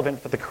make it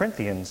relevant for the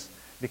Corinthians,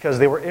 because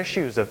they were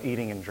issues of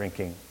eating and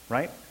drinking,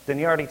 right? Didn't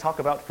he already talk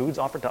about foods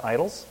offered to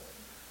idols?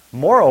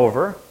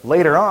 Moreover,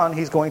 later on,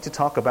 he's going to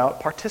talk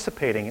about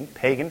participating in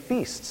pagan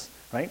feasts,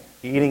 right?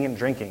 Eating and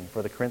drinking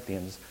for the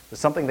Corinthians is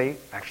something they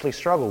actually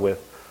struggle with.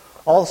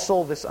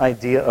 Also, this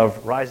idea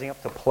of rising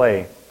up to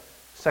play,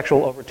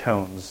 sexual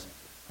overtones,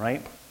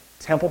 right?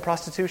 Temple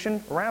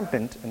prostitution,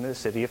 rampant in the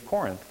city of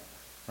Corinth,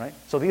 right?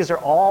 So these are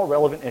all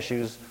relevant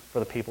issues for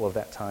the people of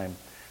that time.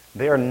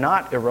 They are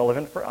not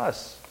irrelevant for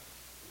us.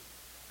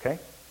 Okay?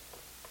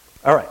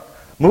 All right.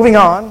 Moving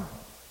on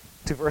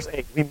to verse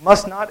 8. We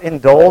must not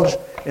indulge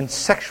in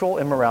sexual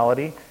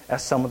immorality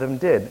as some of them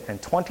did, and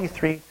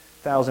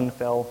 23,000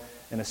 fell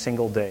in a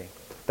single day.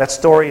 That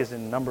story is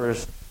in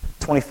Numbers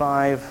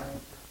 25,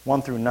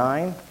 1 through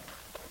 9. I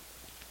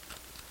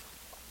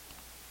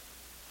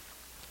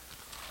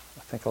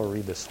think I'll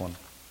read this one.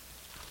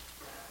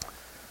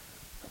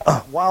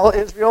 While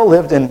Israel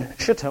lived in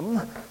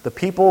Shittim, the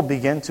people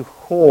began to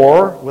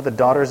whore with the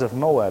daughters of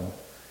Moab.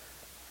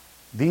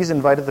 These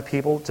invited the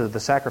people to the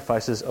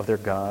sacrifices of their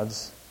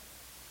gods,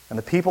 and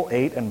the people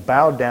ate and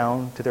bowed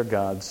down to their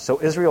gods.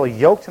 So Israel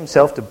yoked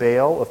himself to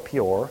Baal of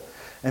Peor,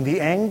 and the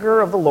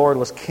anger of the Lord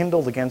was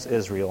kindled against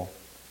Israel.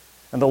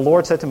 And the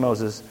Lord said to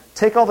Moses,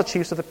 "Take all the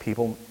chiefs of the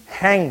people,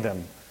 hang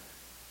them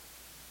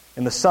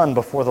in the sun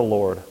before the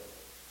Lord,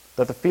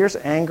 that the fierce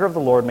anger of the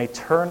Lord may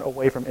turn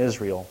away from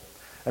Israel."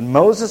 And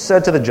Moses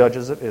said to the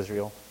judges of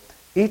Israel,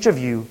 "Each of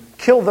you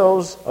kill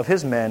those of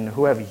his men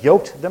who have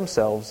yoked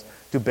themselves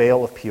to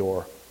Baal of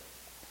Peor."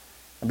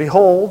 And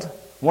behold,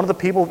 one of the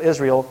people of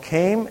Israel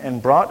came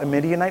and brought a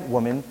Midianite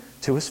woman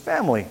to his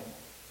family,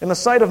 in the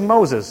sight of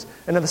Moses,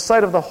 and in the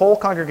sight of the whole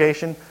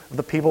congregation of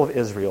the people of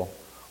Israel,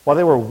 while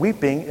they were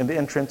weeping in the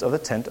entrance of the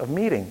tent of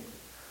meeting.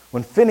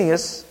 When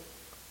Phinehas,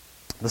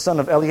 the son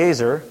of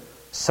Eleazar,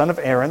 son of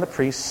Aaron the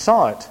priest,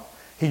 saw it,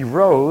 he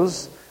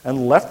rose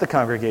and left the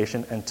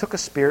congregation and took a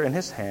spear in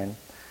his hand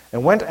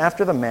and went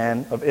after the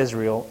man of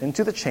Israel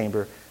into the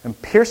chamber and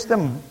pierced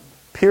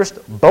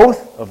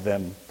both of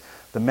them,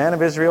 the man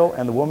of Israel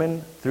and the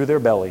woman through her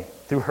belly.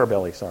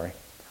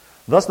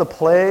 Thus the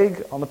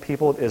plague on the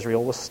people of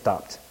Israel was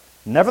stopped.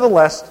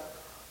 Nevertheless,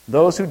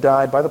 those who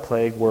died by the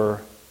plague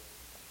were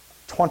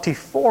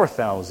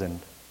 24,000.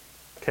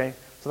 Okay,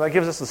 so that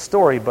gives us the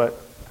story, but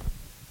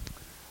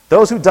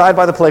those who died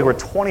by the plague were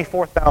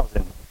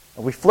 24,000.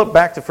 And we flip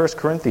back to 1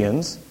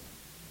 Corinthians.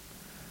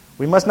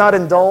 We must not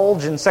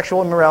indulge in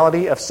sexual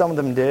immorality, as some of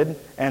them did,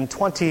 and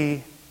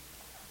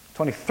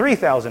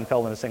 23,000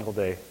 fell in a single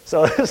day.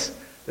 So this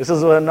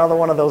is another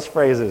one of those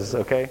phrases,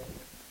 okay?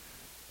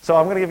 So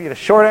I'm going to give you the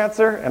short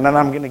answer, and then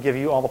I'm going to give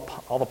you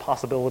all the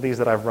possibilities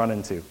that I've run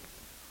into.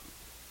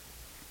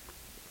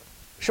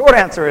 Short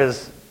answer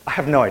is, I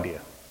have no idea.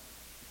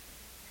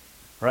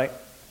 Right?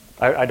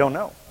 I don't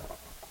know.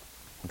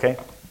 Okay?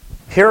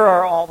 Here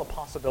are all the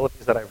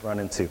possibilities that I've run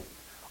into.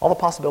 All the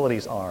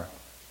possibilities are,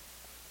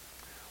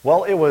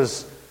 well, it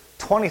was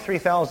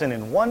 23,000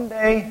 in one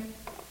day,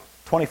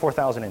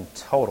 24,000 in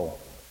total.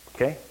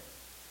 Okay?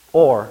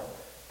 Or,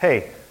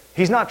 hey,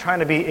 he's not trying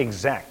to be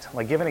exact,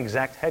 like give an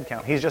exact head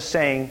count. He's just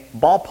saying,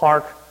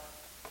 ballpark,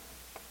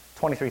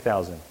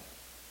 23,000.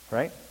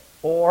 Right?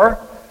 Or,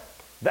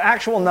 the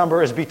actual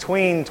number is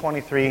between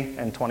 23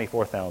 and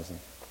 24,000.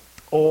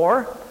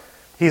 Or,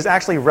 he's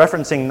actually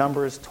referencing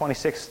Numbers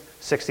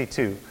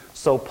 26:62.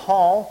 So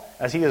Paul,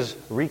 as he is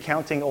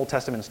recounting Old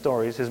Testament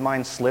stories, his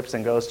mind slips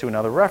and goes to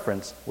another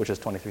reference, which is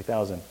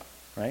 23,000.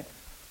 Right?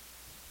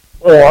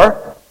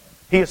 Or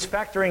he is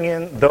factoring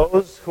in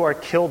those who are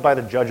killed by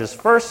the judges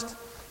first,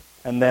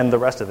 and then the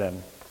rest of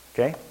them.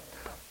 Okay?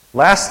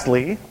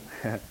 Lastly,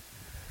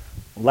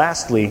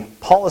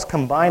 Paul is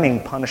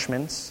combining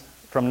punishments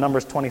from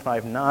Numbers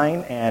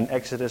 25:9 and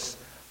Exodus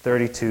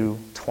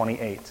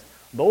 32:28.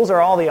 Those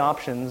are all the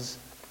options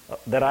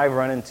that I've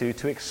run into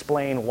to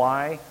explain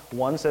why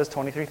one says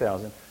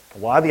 23,000,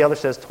 why the other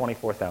says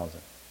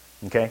 24,000.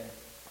 Okay?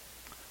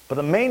 But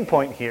the main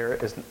point here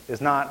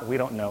is not, we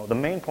don't know. The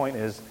main point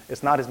is,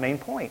 it's not his main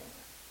point.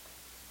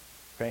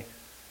 Okay?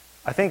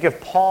 I think if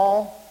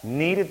Paul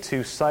needed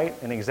to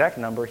cite an exact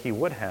number, he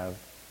would have.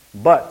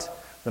 But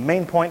the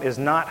main point is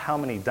not how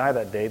many died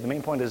that day. The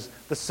main point is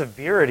the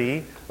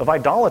severity of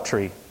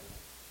idolatry.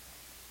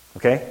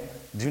 Okay?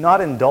 Do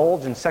not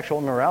indulge in sexual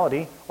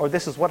immorality, or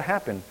this is what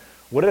happened.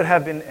 Would it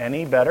have been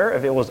any better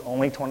if it was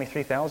only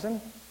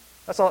 23,000?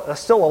 That's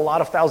still a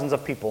lot of thousands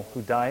of people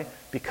who die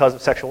because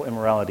of sexual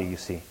immorality, you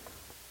see.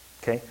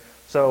 Okay?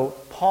 So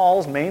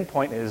Paul's main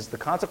point is the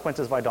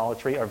consequences of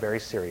idolatry are very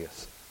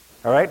serious.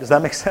 All right? Does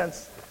that make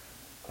sense?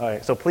 All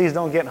right. So please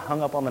don't get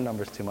hung up on the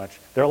numbers too much.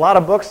 There are a lot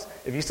of books.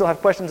 If you still have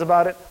questions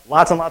about it,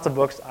 lots and lots of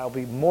books. I'll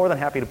be more than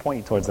happy to point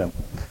you towards them.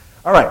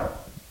 All right.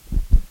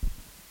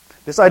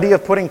 This idea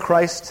of putting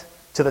Christ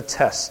to the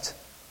test.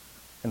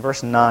 In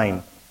verse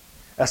 9.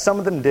 As some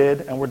of them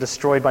did and were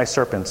destroyed by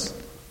serpents.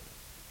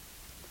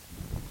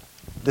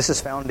 This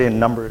is found in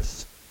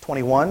Numbers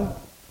 21,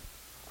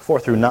 4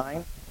 through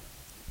 9.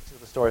 This is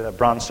the story of that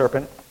bronze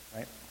serpent.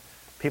 Right?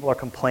 People are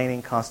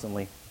complaining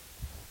constantly.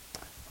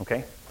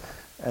 Okay?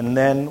 And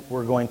then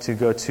we're going to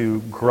go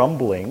to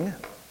grumbling,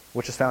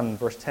 which is found in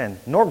verse 10.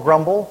 Nor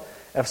grumble,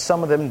 as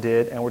some of them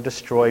did, and were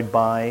destroyed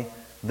by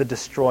the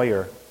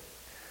destroyer.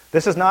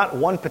 This is not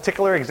one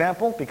particular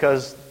example,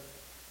 because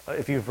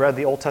if you've read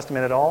the Old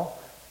Testament at all,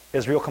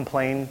 Israel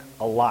complained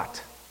a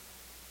lot.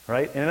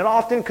 Right? And it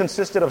often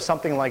consisted of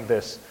something like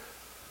this.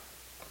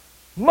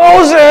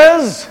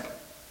 Moses,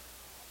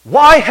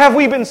 why have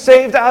we been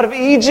saved out of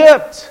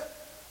Egypt?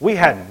 We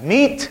had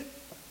meat.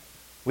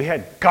 We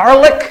had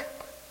garlic.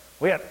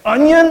 We had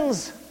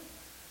onions.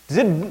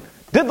 Did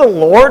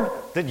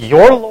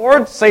your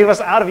Lord save us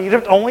out of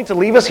Egypt only to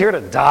leave us here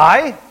to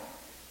die?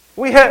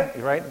 We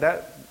had, right,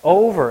 that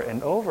over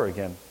and over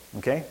again.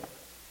 Okay?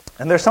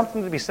 And there's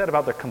something to be said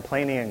about their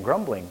complaining and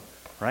grumbling,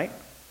 right?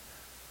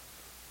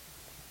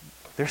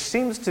 There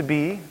seems to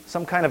be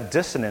some kind of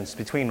dissonance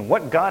between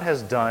what God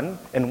has done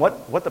and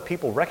what the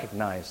people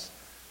recognize,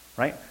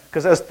 right?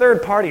 Because as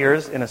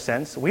third-partiers, in a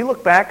sense, we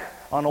look back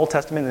on Old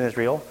Testament in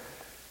Israel,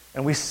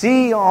 and we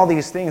see all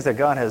these things that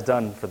God has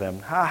done for them.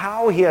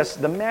 How he has,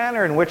 the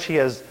manner in which he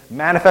has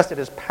manifested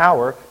his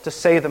power to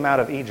save them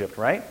out of Egypt,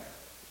 right?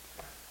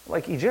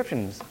 Like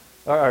Egyptians,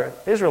 or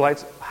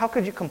Israelites, how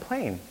could you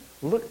complain?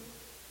 Look,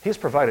 he's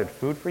provided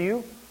food for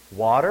you,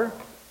 water,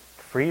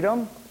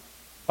 freedom,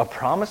 a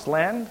promised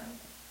land.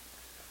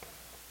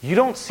 You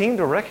don't seem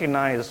to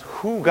recognize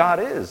who God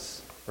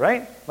is,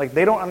 right? Like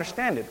they don't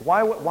understand it.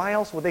 Why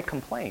else would they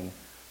complain?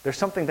 There's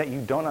something that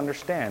you don't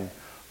understand.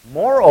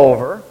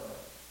 Moreover,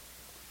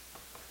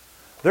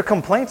 their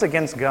complaints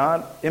against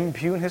God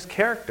impugn his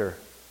character,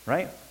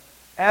 right?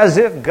 As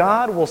if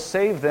God will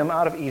save them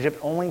out of Egypt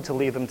only to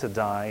leave them to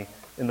die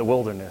in the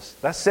wilderness.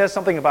 That says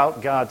something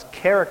about God's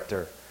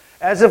character.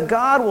 As if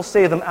God will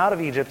save them out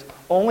of Egypt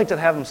only to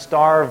have them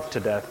starve to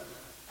death,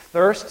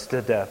 thirst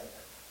to death,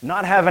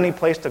 not have any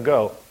place to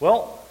go.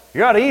 Well,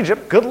 you're out of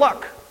Egypt, good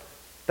luck.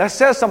 That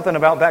says something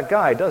about that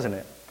guy, doesn't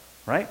it?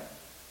 Right?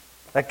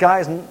 That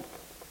guy,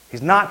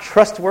 he's not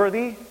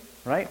trustworthy,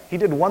 right? He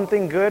did one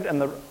thing good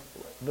and the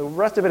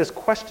rest of it is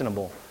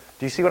questionable.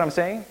 Do you see what I'm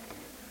saying?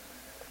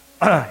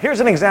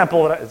 Here's an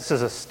example. This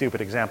is a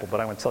stupid example,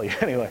 but I'm going to tell you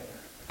anyway.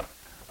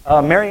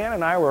 Marianne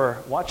and I were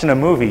watching a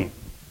movie.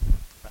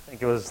 I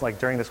think it was like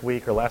during this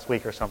week or last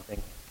week or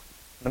something.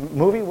 The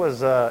movie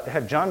was, it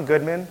had John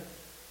Goodman.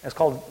 It's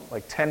called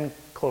like 10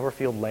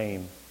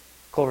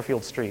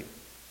 Cloverfield Street.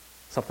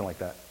 Something like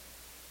that.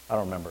 I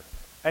don't remember.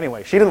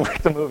 Anyway, she didn't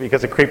like the movie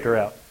because it creeped her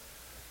out.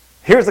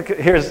 Here's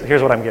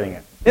what I'm getting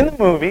at. In the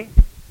movie,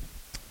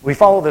 we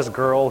follow this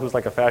girl who's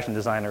like a fashion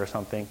designer or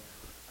something,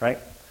 right?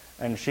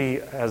 And she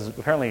has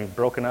apparently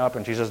broken up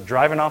and she's just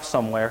driving off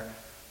somewhere,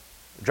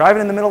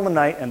 driving in the middle of the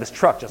night, and this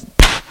truck just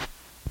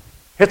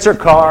hits her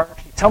car,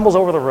 she tumbles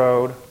over the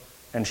road,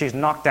 and she's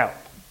knocked out,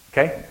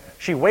 okay?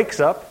 She wakes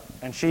up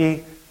and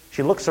she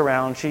looks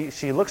around.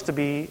 She looks to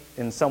be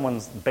in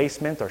someone's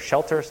basement or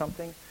shelter or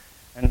something,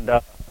 and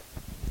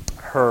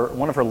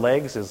one of her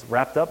legs is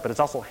wrapped up, but it's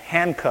also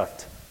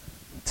handcuffed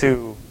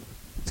to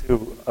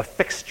a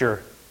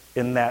fixture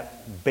in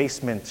that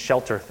basement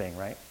shelter thing,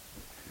 right?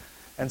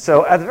 And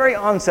so at the very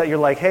onset, you're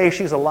like, hey,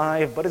 she's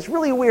alive, but it's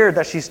really weird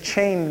that she's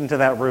chained into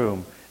that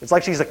room. It's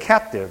like she's a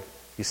captive.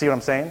 You see what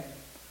I'm saying?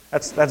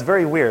 That's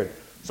very weird.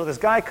 So this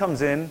guy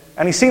comes in,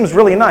 and he seems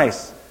really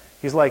nice.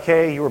 He's like,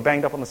 hey, you were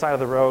banged up on the side of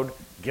the road,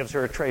 gives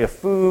her a tray of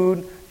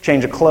food,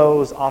 change of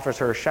clothes, offers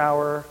her a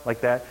shower,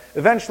 like that.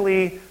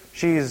 Eventually,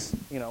 she's,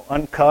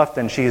 uncuffed,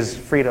 and she's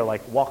free to,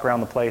 like, walk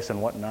around the place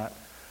and whatnot.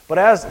 But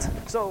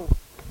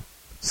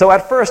So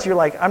at first you're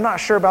like, I'm not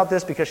sure about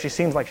this because she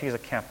seems like she's a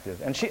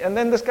captive. And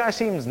then this guy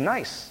seems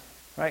nice,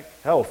 right?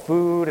 Oh,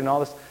 food and all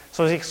this.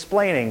 So he's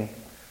explaining,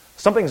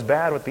 something's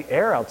bad with the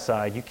air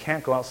outside. You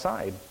can't go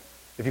outside.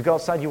 If you go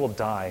outside, you will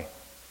die.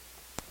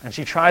 And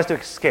she tries to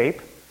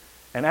escape.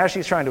 And as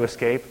she's trying to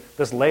escape,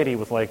 this lady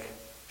with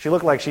she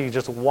looked like she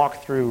just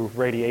walked through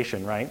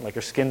radiation, right? Like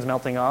her skin's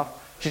melting off.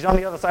 She's on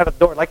the other side of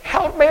the door, like,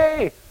 help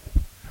me!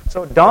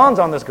 So it dawns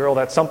on this girl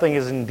that something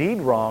is indeed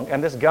wrong,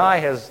 and this guy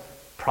has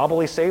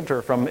probably saved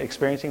her from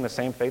experiencing the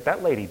same fate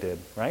that lady did,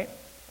 right?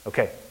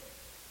 Okay.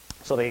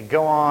 So they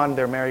go on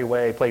their merry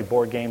way, play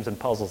board games and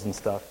puzzles and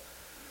stuff.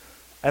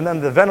 And then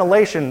the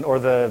ventilation or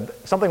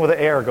something with the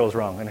air goes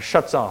wrong, and it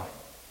shuts off,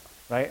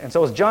 right? And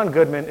so it's John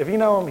Goodman. If you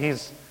know him,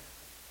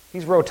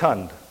 he's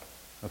rotund,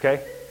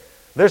 okay?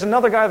 There's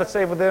another guy that's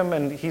saved with him,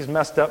 and he's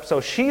messed up.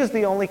 So she's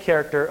the only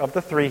character of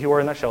the three who are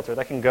in that shelter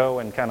that can go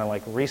and kind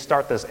of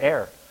restart this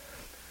air.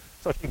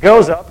 So she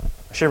goes up,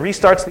 she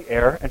restarts the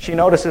air, and she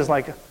notices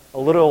a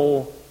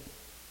little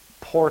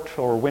port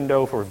or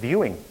window for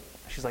viewing.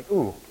 She's like,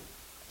 ooh.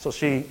 So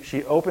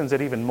she opens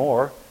it even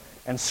more,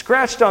 and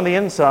scratched on the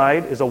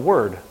inside is a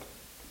word.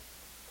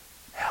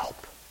 Help.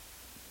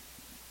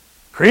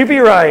 Creepy,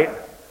 right?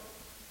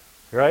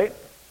 Right?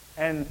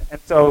 And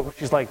so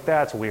she's like,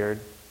 that's weird.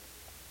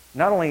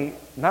 Not only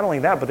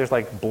that, but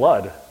there's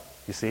blood,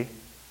 you see?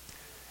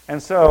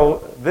 And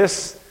so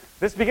this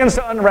begins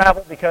to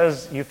unravel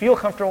because you feel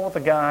comfortable with the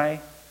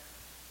guy,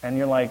 and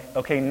you're like,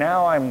 okay,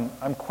 now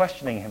I'm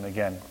questioning him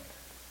again.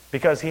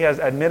 Because he has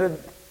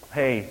admitted,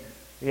 hey,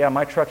 yeah,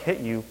 my truck hit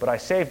you, but I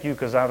saved you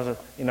because I was,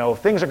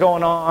 things are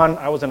going on,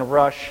 I was in a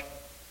rush.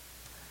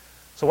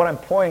 So what I'm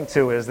pointing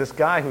to is this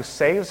guy who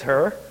saves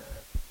her,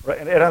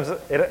 right, and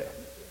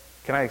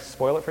can I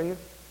spoil it for you?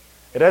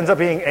 It ends up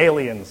being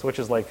aliens, which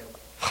is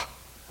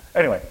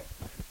anyway.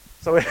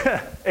 So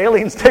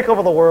aliens take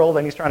over the world,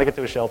 and he's trying to get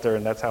to a shelter,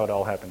 and that's how it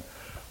all happened.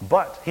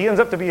 But he ends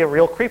up to be a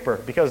real creeper,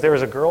 because there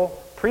is a girl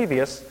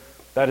previous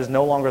that is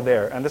no longer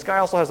there. And this guy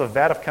also has a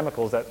vat of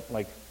chemicals that,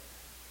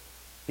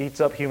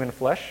 eats up human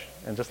flesh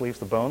and just leaves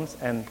the bones.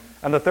 And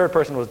the third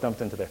person was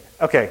dumped into there.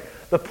 Okay,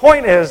 the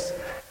point is,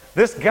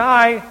 this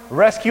guy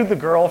rescued the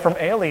girl from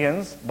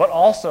aliens, but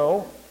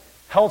also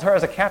held her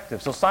as a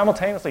captive. So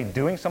simultaneously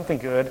doing something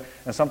good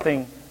and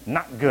something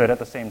not good at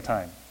the same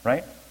time,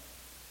 right?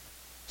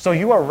 So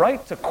you are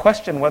right to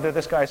question whether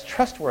this guy is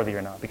trustworthy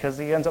or not, because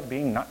he ends up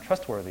being not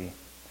trustworthy.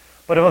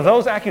 But if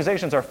those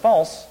accusations are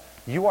false,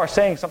 you are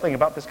saying something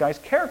about this guy's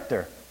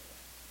character.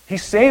 He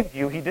saved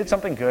you, he did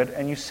something good,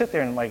 and you sit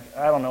there and I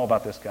don't know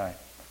about this guy.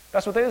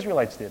 That's what the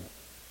Israelites did.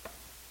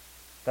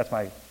 That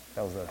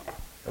was the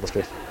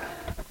illustration.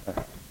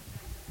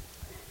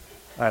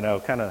 I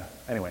know,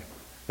 anyway.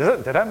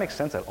 Did that make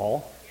sense at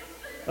all?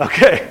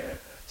 Okay.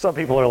 Some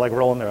people are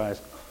rolling their eyes.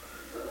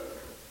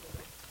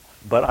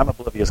 But I'm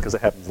oblivious because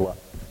it happens a lot.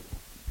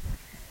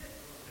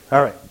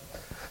 All right.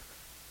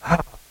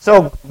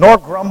 So, nor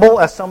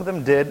grumble as some of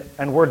them did,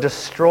 and were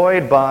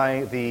destroyed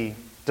by the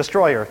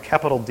destroyer,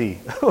 capital D.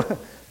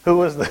 Who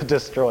was the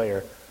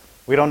destroyer?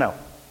 We don't know.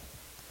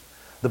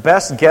 The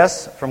best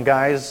guess from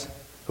guys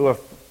who are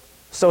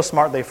so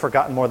smart they've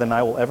forgotten more than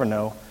I will ever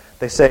know,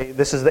 they say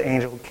this is the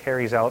angel who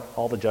carries out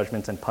all the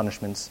judgments and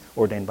punishments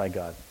ordained by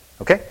God.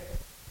 Okay?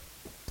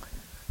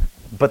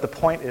 But the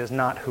point is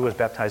not who was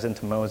baptized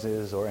into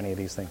Moses or any of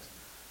these things.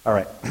 All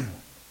right.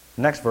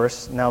 Next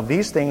verse. Now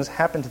these things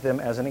happened to them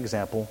as an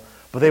example,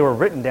 but they were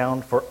written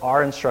down for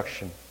our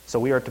instruction. So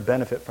we are to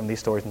benefit from these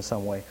stories in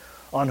some way.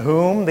 On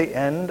whom the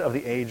end of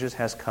the ages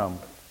has come.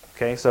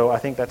 Okay, so I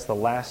think that's the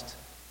last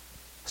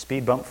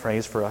speed bump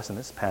phrase for us in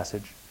this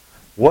passage.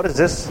 What is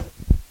this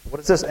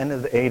end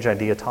of the age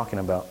idea talking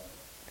about?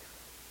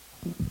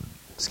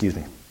 Excuse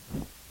me.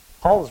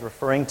 Paul is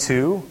referring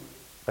to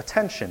a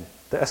tension,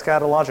 the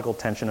eschatological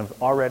tension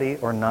of already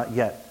or not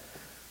yet.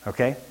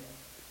 Okay?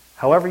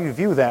 However you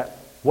view that,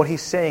 what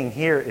he's saying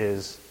here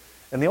is,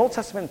 in the Old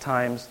Testament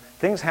times,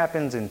 things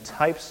happened in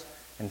types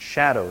and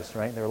shadows,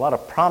 right? There are a lot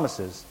of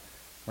promises,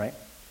 right?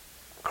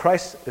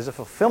 Christ is a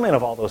fulfillment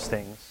of all those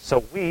things.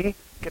 So we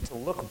get to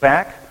look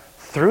back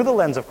through the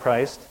lens of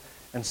Christ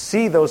and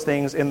see those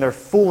things in their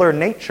fuller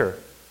nature.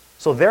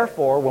 So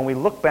therefore, when we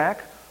look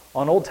back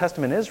on Old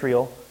Testament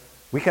Israel,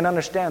 we can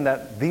understand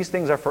that these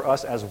things are for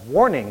us as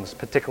warnings,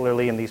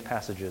 particularly in these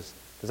passages.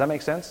 Does that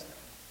make sense?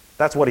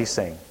 That's what he's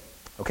saying.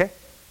 Okay?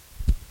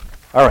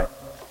 All right.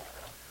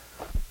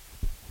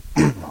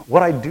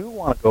 What I do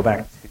want to go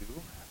back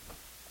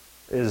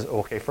to is,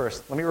 okay,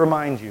 first, let me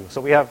remind you.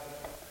 So we have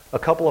a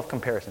couple of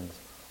comparisons.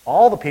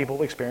 All the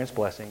people experience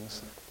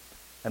blessings,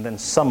 and then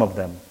some of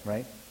them,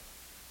 right?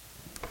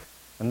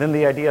 And then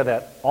the idea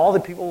that all the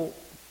people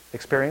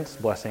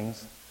experienced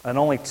blessings, and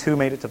only 2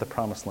 made it to the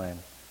promised land.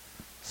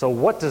 So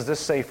what does this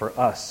say for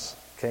us?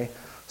 Okay,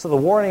 so the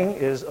warning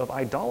is of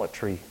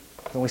idolatry.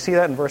 And we see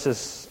that in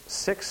verses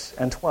 6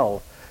 and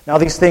 12. Now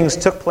these things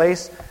took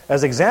place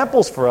as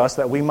examples for us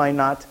that we might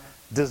not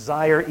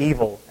desire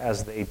evil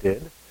as they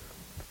did.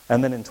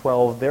 And then in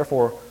 12,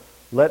 therefore,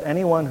 let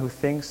anyone who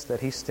thinks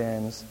that he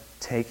stands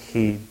take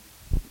heed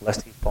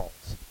lest he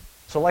falls.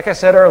 So like I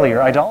said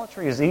earlier,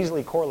 idolatry is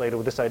easily correlated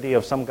with this idea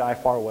of some guy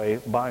far away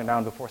bowing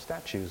down before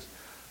statues.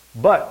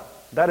 But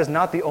that is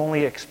not the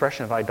only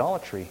expression of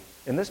idolatry.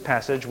 In this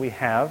passage, we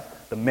have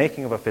the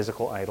making of a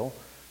physical idol,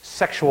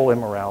 sexual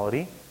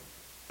immorality,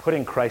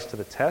 putting Christ to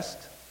the test,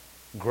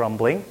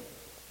 grumbling.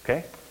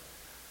 Okay?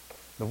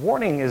 The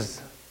warning is,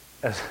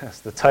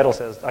 as the title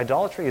says,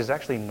 idolatry is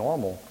actually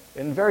normal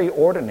and very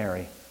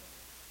ordinary.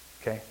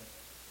 Okay?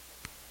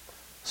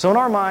 So in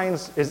our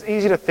minds, it's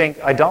easy to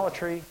think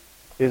idolatry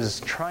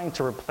is trying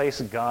to replace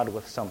God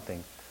with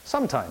something.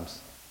 Sometimes.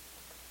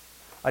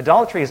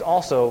 Idolatry is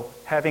also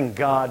having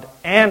God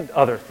and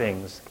other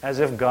things, as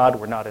if God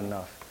were not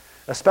enough.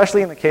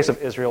 Especially in the case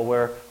of Israel,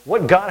 where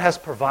what God has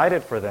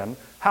provided for them,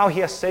 how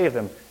He has saved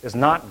them, is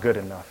not good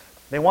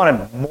enough. They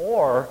wanted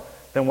more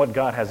than what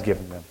God has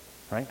given them.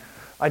 Right?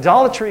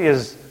 Idolatry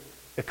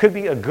it could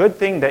be a good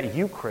thing that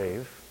you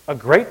crave, a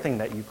great thing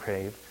that you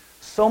crave,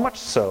 so much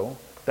so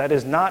that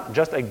is not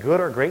just a good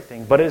or great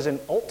thing, but is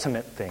an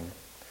ultimate thing.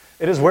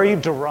 It is where you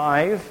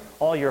derive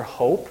all your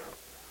hope,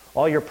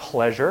 all your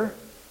pleasure,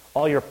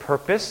 all your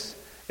purpose.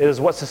 It is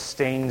what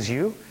sustains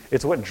you.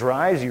 It's what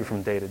drives you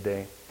from day to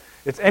day.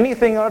 It's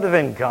anything other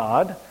than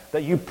God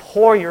that you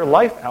pour your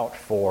life out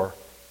for.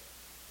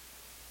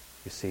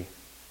 You see.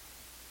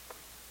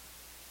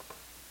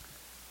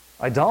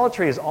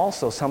 Idolatry is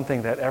also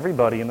something that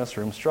everybody in this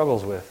room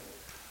struggles with.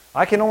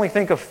 I can only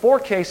think of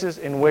 4 cases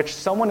in which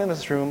someone in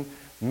this room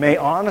may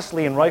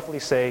honestly and rightfully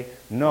say,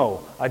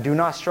 no, I do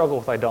not struggle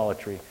with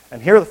idolatry.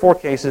 And here are the 4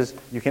 cases.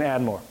 You can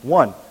add more.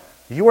 1,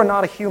 you are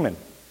not a human.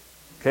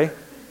 Okay?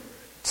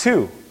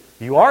 2,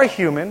 you are a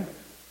human,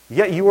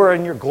 yet you are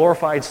in your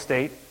glorified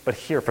state, but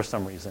here for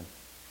some reason.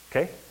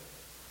 Okay?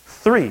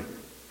 3,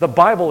 the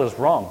Bible is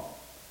wrong.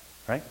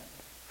 Right?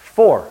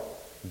 4,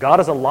 God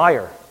is a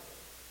liar.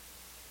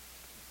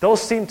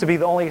 Those seem to be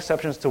the only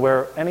exceptions to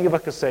where any of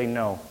us could say,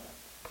 no,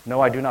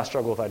 I do not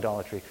struggle with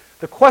idolatry.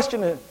 The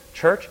question in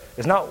church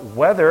is not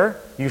whether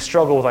you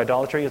struggle with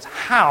idolatry, it's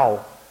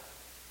how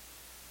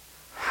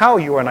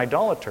you are an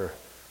idolater.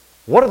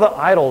 What are the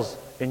idols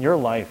in your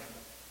life?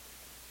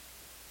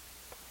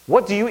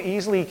 What do you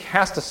easily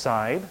cast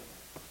aside?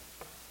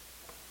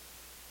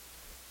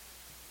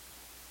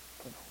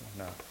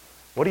 No.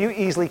 What do you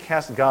easily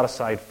cast God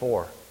aside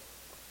for?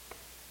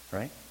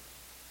 Right?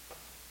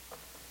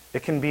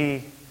 It can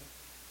be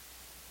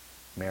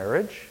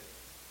marriage,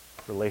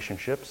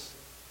 relationships,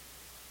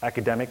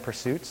 academic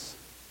pursuits,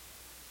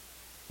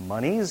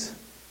 monies,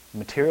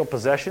 material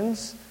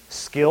possessions,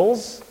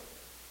 skills,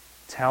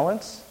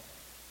 talents,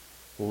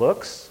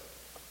 looks,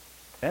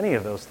 any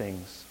of those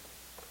things.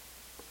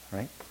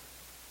 Right?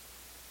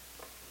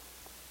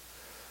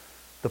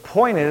 The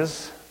point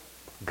is,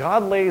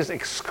 God lays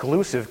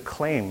exclusive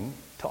claim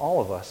to all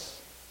of us.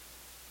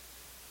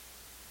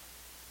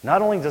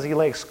 Not only does He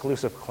lay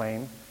exclusive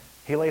claim,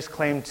 He lays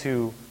claim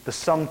to the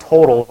sum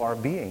total of our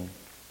being.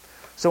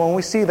 So when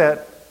we see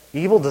that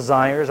evil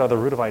desires are the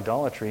root of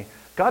idolatry,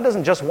 God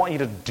doesn't just want you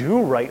to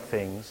do right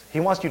things. He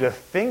wants you to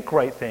think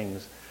right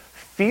things,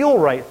 feel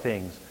right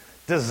things,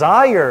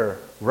 desire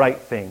right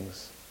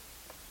things.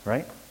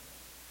 Right?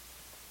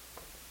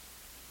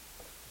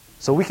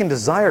 So we can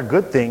desire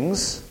good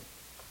things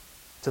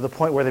to the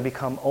point where they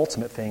become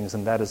ultimate things,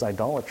 and that is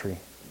idolatry.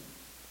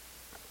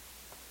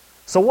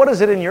 So what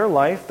is it in your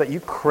life that you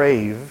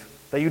crave,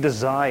 that you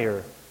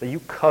desire, that you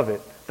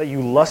covet, that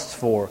you lust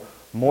for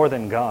more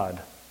than God?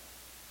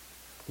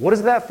 What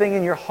is that thing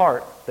in your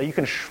heart that you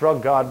can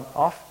shrug God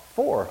off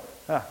for?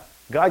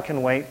 God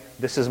can wait.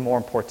 This is more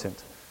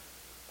important.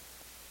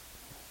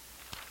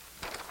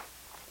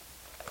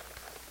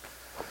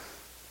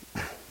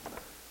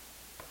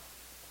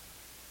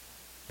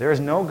 There is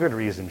no good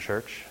reason,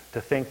 church, to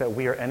think that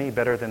we are any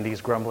better than these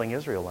grumbling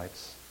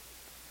Israelites.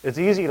 It's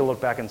easy to look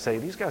back and say,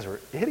 these guys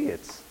were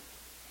idiots.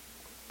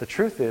 The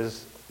truth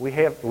is, we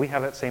have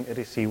that same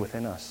idiocy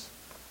within us.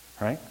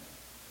 Right?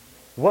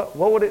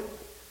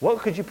 What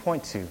could you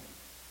point to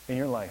in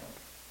your life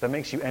that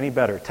makes you any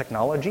better?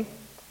 Technology?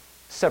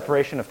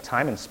 Separation of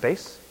time and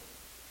space?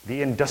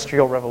 The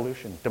Industrial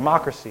Revolution?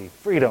 Democracy?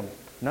 Freedom?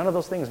 None of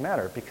those things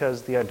matter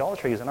because the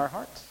idolatry is in our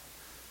hearts.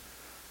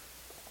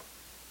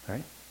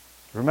 Right?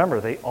 Remember,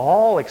 they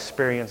all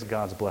experienced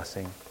God's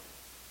blessing,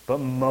 but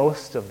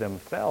most of them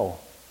fell.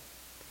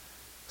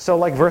 So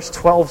like verse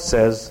 12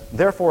 says,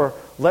 therefore,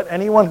 let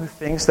anyone who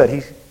thinks that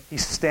he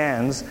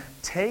stands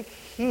take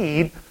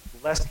heed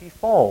lest he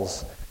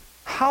falls.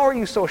 How are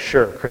you so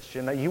sure,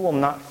 Christian, that you will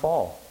not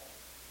fall?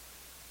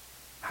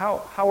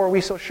 How are we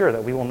so sure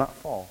that we will not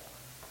fall?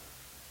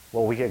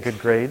 Well, we get good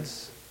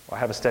grades, I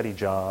have a steady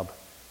job,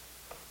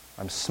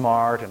 I'm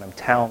smart and I'm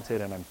talented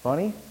and I'm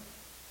funny.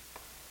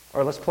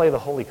 Or let's play the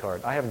holy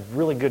card. I have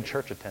really good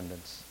church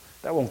attendance.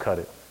 That won't cut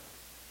it.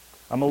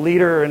 I'm a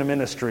leader in a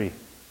ministry.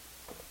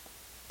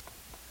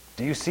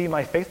 Do you see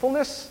my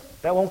faithfulness?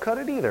 That won't cut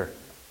it either.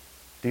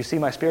 Do you see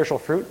my spiritual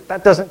fruit?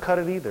 That doesn't cut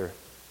it either.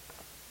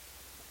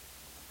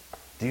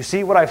 Do you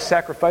see what I've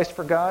sacrificed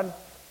for God?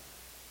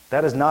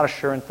 That is not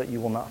assurance that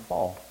you will not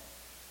fall.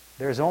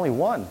 There is only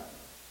one.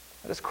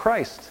 That is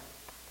Christ.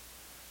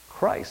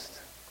 Christ,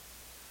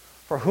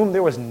 for whom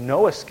there was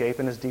no escape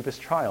in his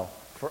deepest trial,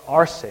 for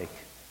our sake.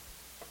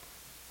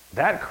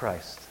 That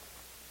Christ.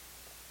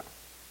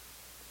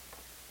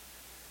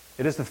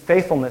 It is the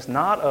faithfulness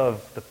not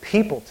of the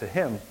people to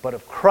him, but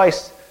of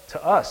Christ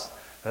to us,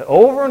 that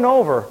over and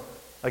over,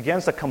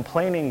 against a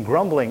complaining,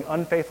 grumbling,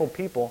 unfaithful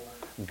people,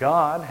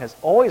 God has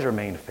always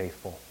remained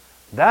faithful.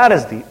 That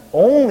is the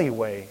only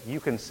way you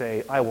can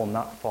say, I will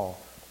not fall.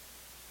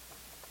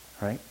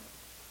 Right?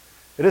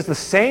 It is the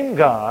same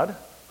God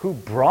who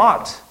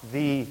brought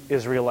the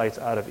Israelites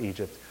out of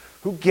Egypt,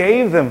 who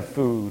gave them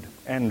food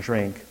and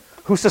drink,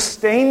 who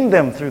sustained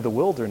them through the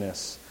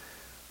wilderness,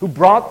 who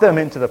brought them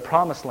into the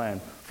promised land,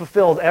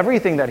 fulfilled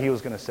everything that he was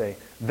going to say.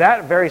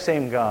 That very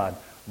same God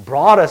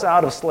brought us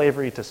out of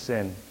slavery to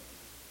sin.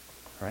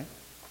 Right?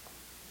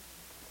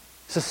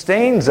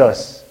 Sustains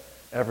us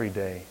every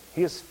day.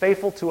 He is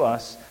faithful to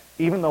us,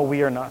 even though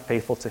we are not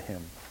faithful to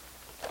him.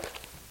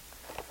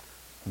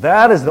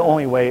 That is the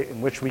only way in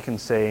which we can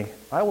say,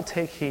 I will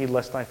take heed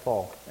lest I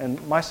fall.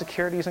 And my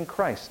security is in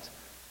Christ,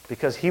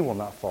 because he will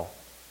not fall.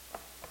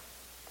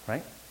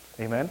 Right?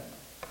 Amen?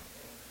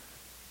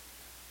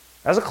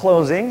 As a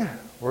closing,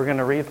 we're going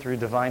to read through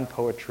Divine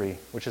Poetry,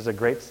 which is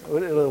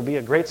it'll be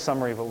a great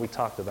summary of what we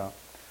talked about.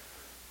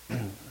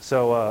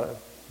 So,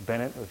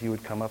 Bennett, if you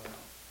would come up.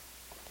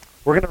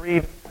 We're going to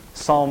read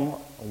Psalm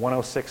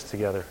 106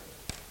 together.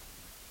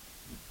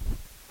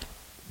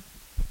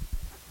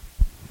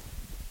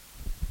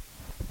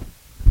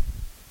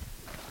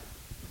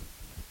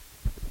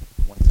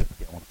 One second.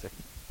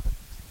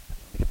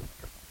 Let me get the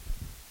microphone.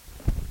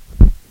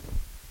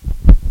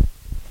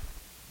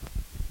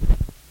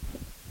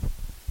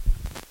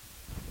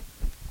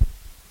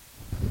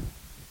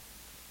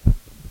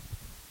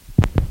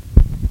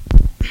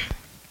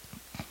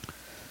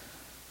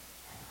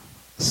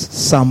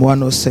 Psalm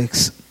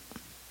 106.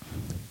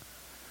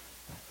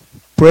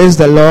 Praise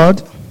the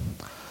Lord.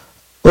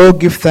 Oh,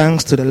 give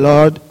thanks to the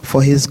Lord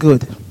for his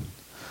good.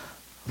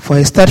 For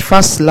his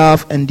steadfast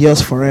love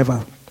endures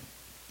forever.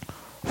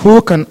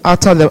 Who can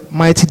utter the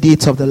mighty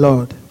deeds of the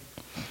Lord,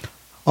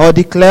 or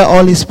declare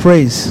all his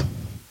praise?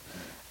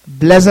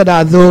 Blessed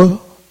are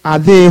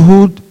they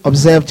who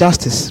observe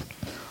justice,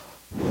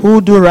 who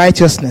do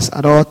righteousness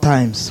at all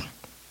times.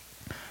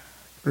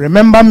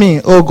 Remember me,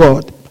 O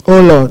God,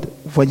 O Lord,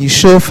 when you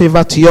show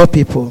favor to your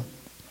people.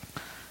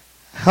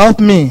 Help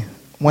me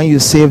when you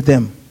save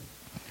them,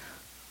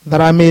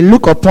 that I may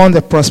look upon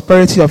the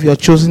prosperity of your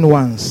chosen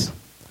ones,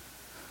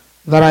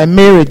 that I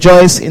may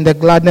rejoice in the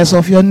gladness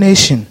of your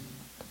nation,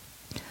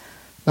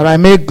 that I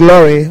may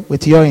glory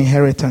with your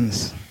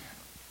inheritance.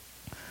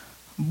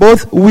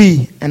 Both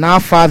we and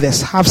our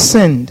fathers have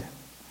sinned.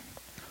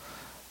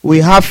 We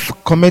have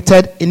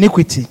committed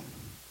iniquity.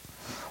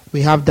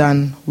 We have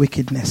done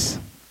wickedness.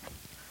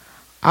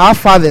 Our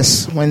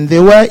fathers, when they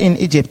were in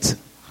Egypt,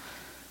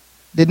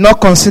 did not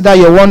consider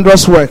your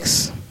wondrous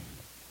works.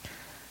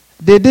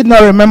 They did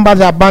not remember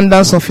the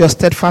abundance of your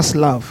steadfast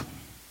love,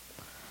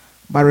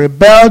 but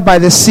rebelled by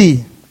the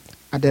sea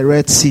at the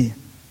Red Sea.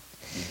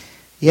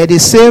 Yet he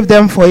saved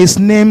them for his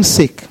name's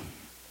sake,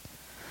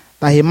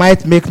 that he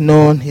might make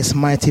known his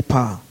mighty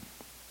power.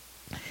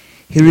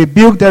 He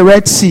rebuked the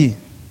Red Sea,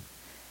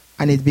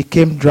 and it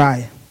became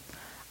dry,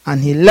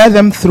 and he led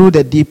them through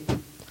the deep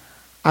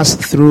as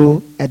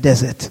through a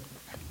desert.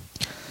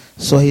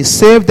 So he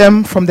saved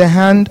them from the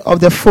hand of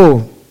the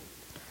foe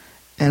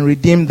and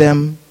redeemed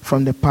them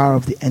from the power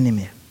of the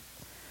enemy.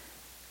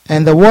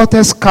 And the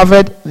waters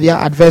covered their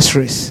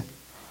adversaries.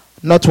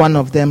 Not one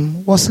of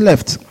them was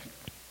left.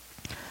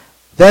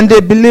 Then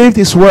they believed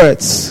his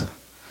words.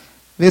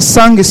 They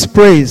sang his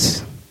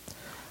praise,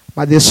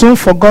 but they soon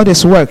forgot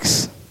his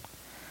works.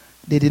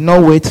 They did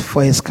not wait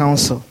for his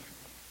counsel,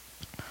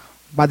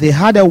 but they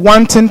had a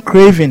wanton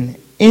craving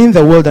in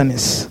the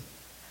wilderness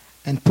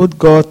and put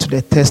God to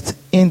the test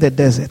in the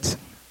desert.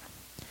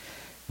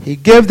 He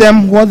gave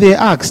them what they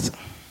asked,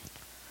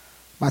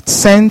 but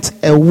sent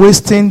a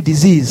wasting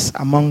disease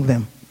among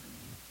them.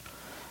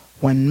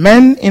 When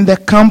men in the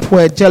camp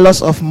were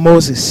jealous of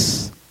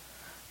Moses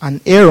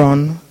and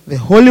Aaron, the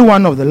Holy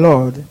One of the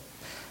Lord,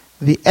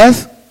 the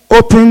earth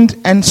opened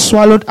and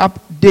swallowed up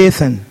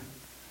Dathan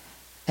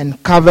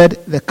and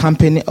covered the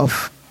company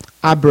of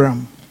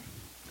Abiram.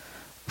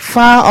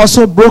 Fire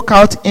also broke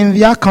out in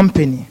their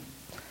company.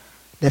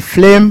 The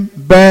flame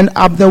burned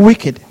up the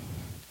wicked.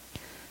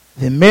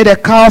 They made a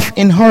calf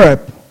in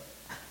Horeb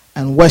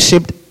and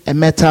worshipped a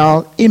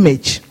metal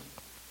image.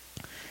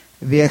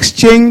 They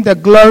exchanged the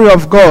glory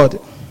of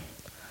God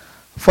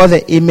for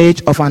the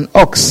image of an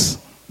ox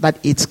that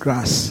eats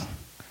grass.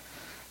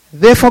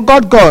 They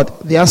forgot God,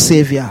 their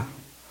Savior,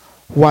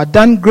 who had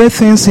done great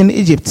things in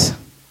Egypt,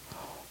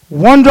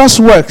 wondrous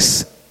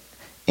works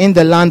in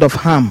the land of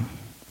Ham,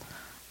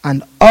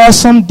 and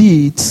awesome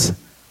deeds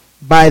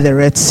by the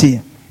Red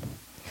Sea.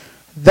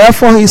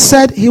 Therefore he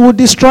said he would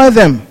destroy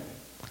them,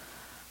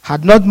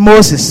 had not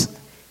Moses,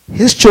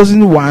 his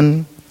chosen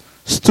one,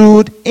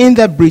 stood in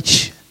the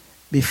breach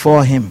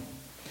before him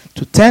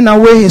to turn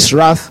away his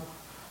wrath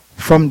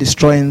from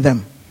destroying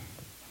them.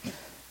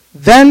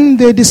 Then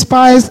they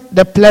despised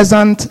the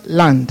pleasant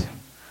land,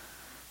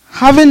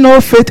 having no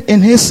faith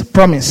in his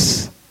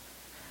promise.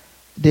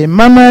 They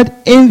murmured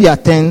in their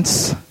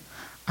tents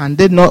and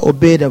did not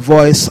obey the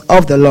voice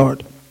of the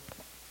Lord.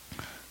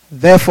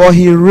 Therefore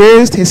he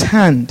raised his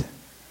hand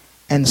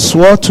and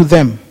swore to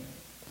them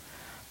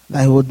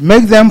that he would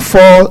make them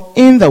fall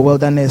in the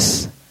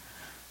wilderness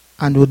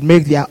and would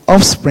make their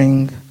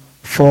offspring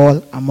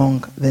fall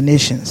among the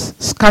nations,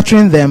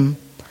 scattering them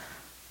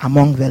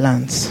among the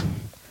lands.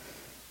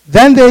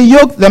 Then they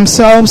yoked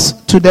themselves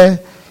to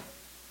the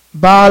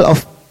Baal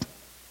of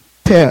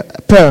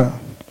Peor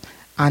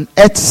and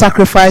ate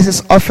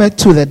sacrifices offered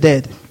to the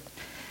dead.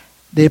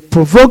 They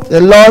provoked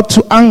the Lord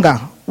to anger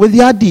with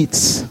their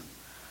deeds,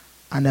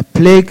 and a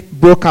plague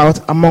broke out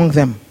among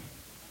them.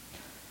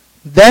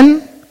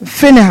 Then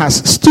Phinehas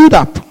stood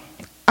up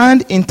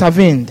and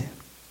intervened,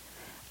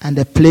 and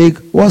the plague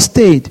was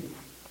stayed.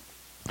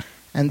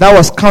 And that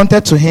was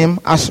counted to him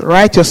as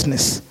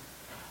righteousness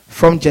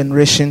from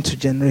generation to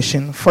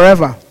generation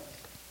forever.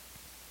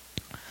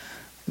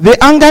 They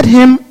angered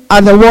him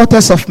at the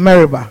waters of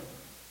Meribah,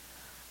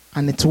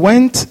 and it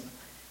went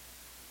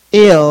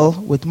ill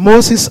with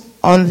Moses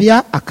on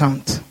their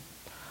account.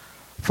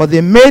 For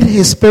they made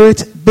his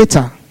spirit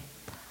bitter,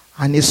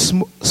 and he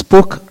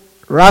spoke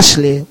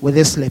rashly with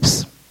his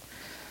lips.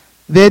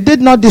 They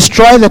did not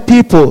destroy the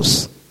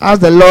peoples as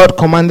the Lord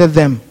commanded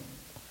them,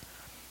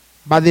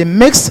 but they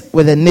mixed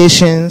with the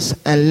nations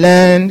and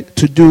learned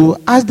to do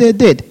as they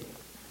did.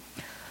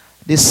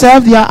 They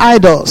served their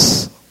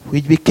idols,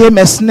 which became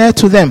a snare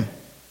to them.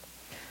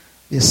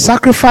 They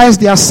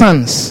sacrificed their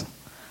sons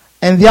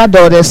and their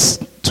daughters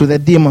to the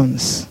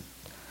demons.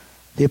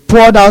 They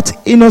poured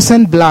out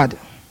innocent blood,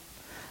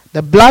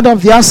 the blood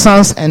of their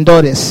sons and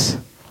daughters,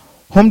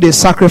 whom they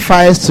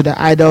sacrificed to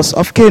the idols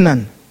of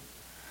Canaan,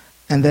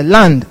 and the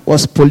land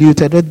was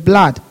polluted with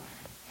blood.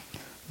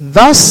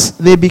 Thus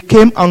they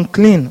became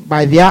unclean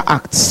by their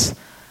acts,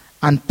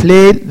 and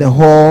played the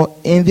whore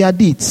in their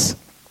deeds.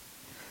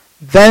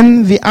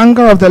 Then the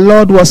anger of the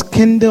Lord was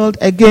kindled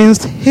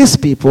against his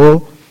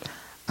people,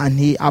 and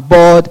he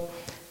abhorred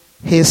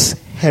his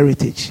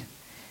heritage.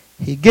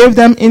 He gave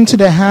them into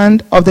the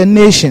hand of the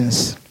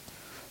nations,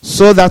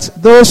 so that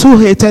those who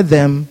hated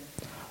them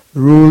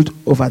ruled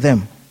over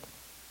them.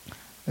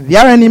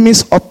 Their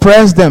enemies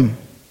oppressed them,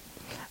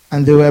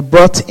 and they were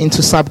brought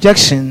into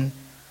subjection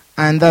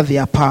under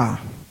their power.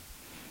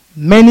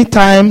 Many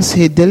times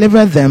he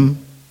delivered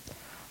them,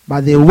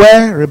 but they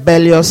were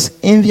rebellious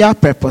in their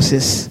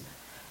purposes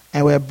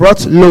and were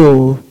brought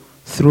low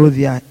through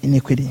their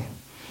iniquity.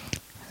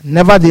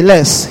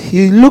 Nevertheless,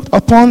 he looked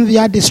upon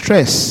their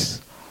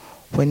distress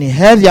when he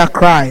heard their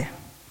cry.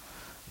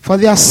 For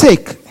their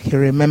sake he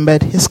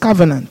remembered his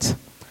covenant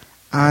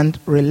and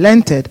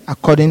relented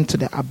according to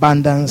the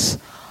abundance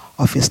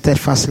of his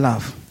steadfast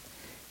love.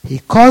 He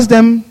caused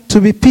them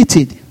to be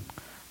pitied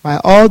by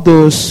all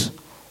those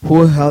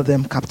who held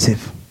them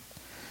captive.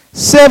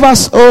 Save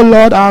us, O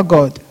Lord our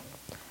God,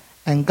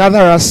 and gather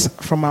us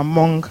from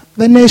among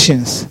the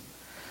nations,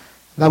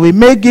 that we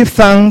may give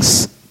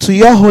thanks to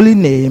your holy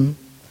name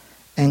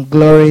and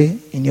glory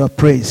in your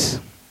praise.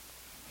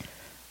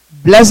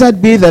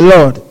 Blessed be the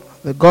Lord,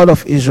 the God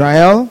of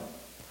Israel,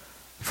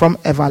 from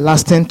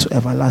everlasting to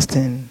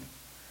everlasting.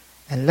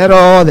 And let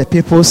all the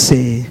people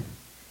say,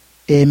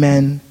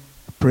 Amen.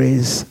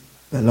 Praise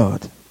the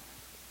Lord.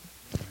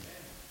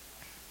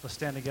 Let's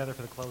stand together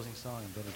for the closing song.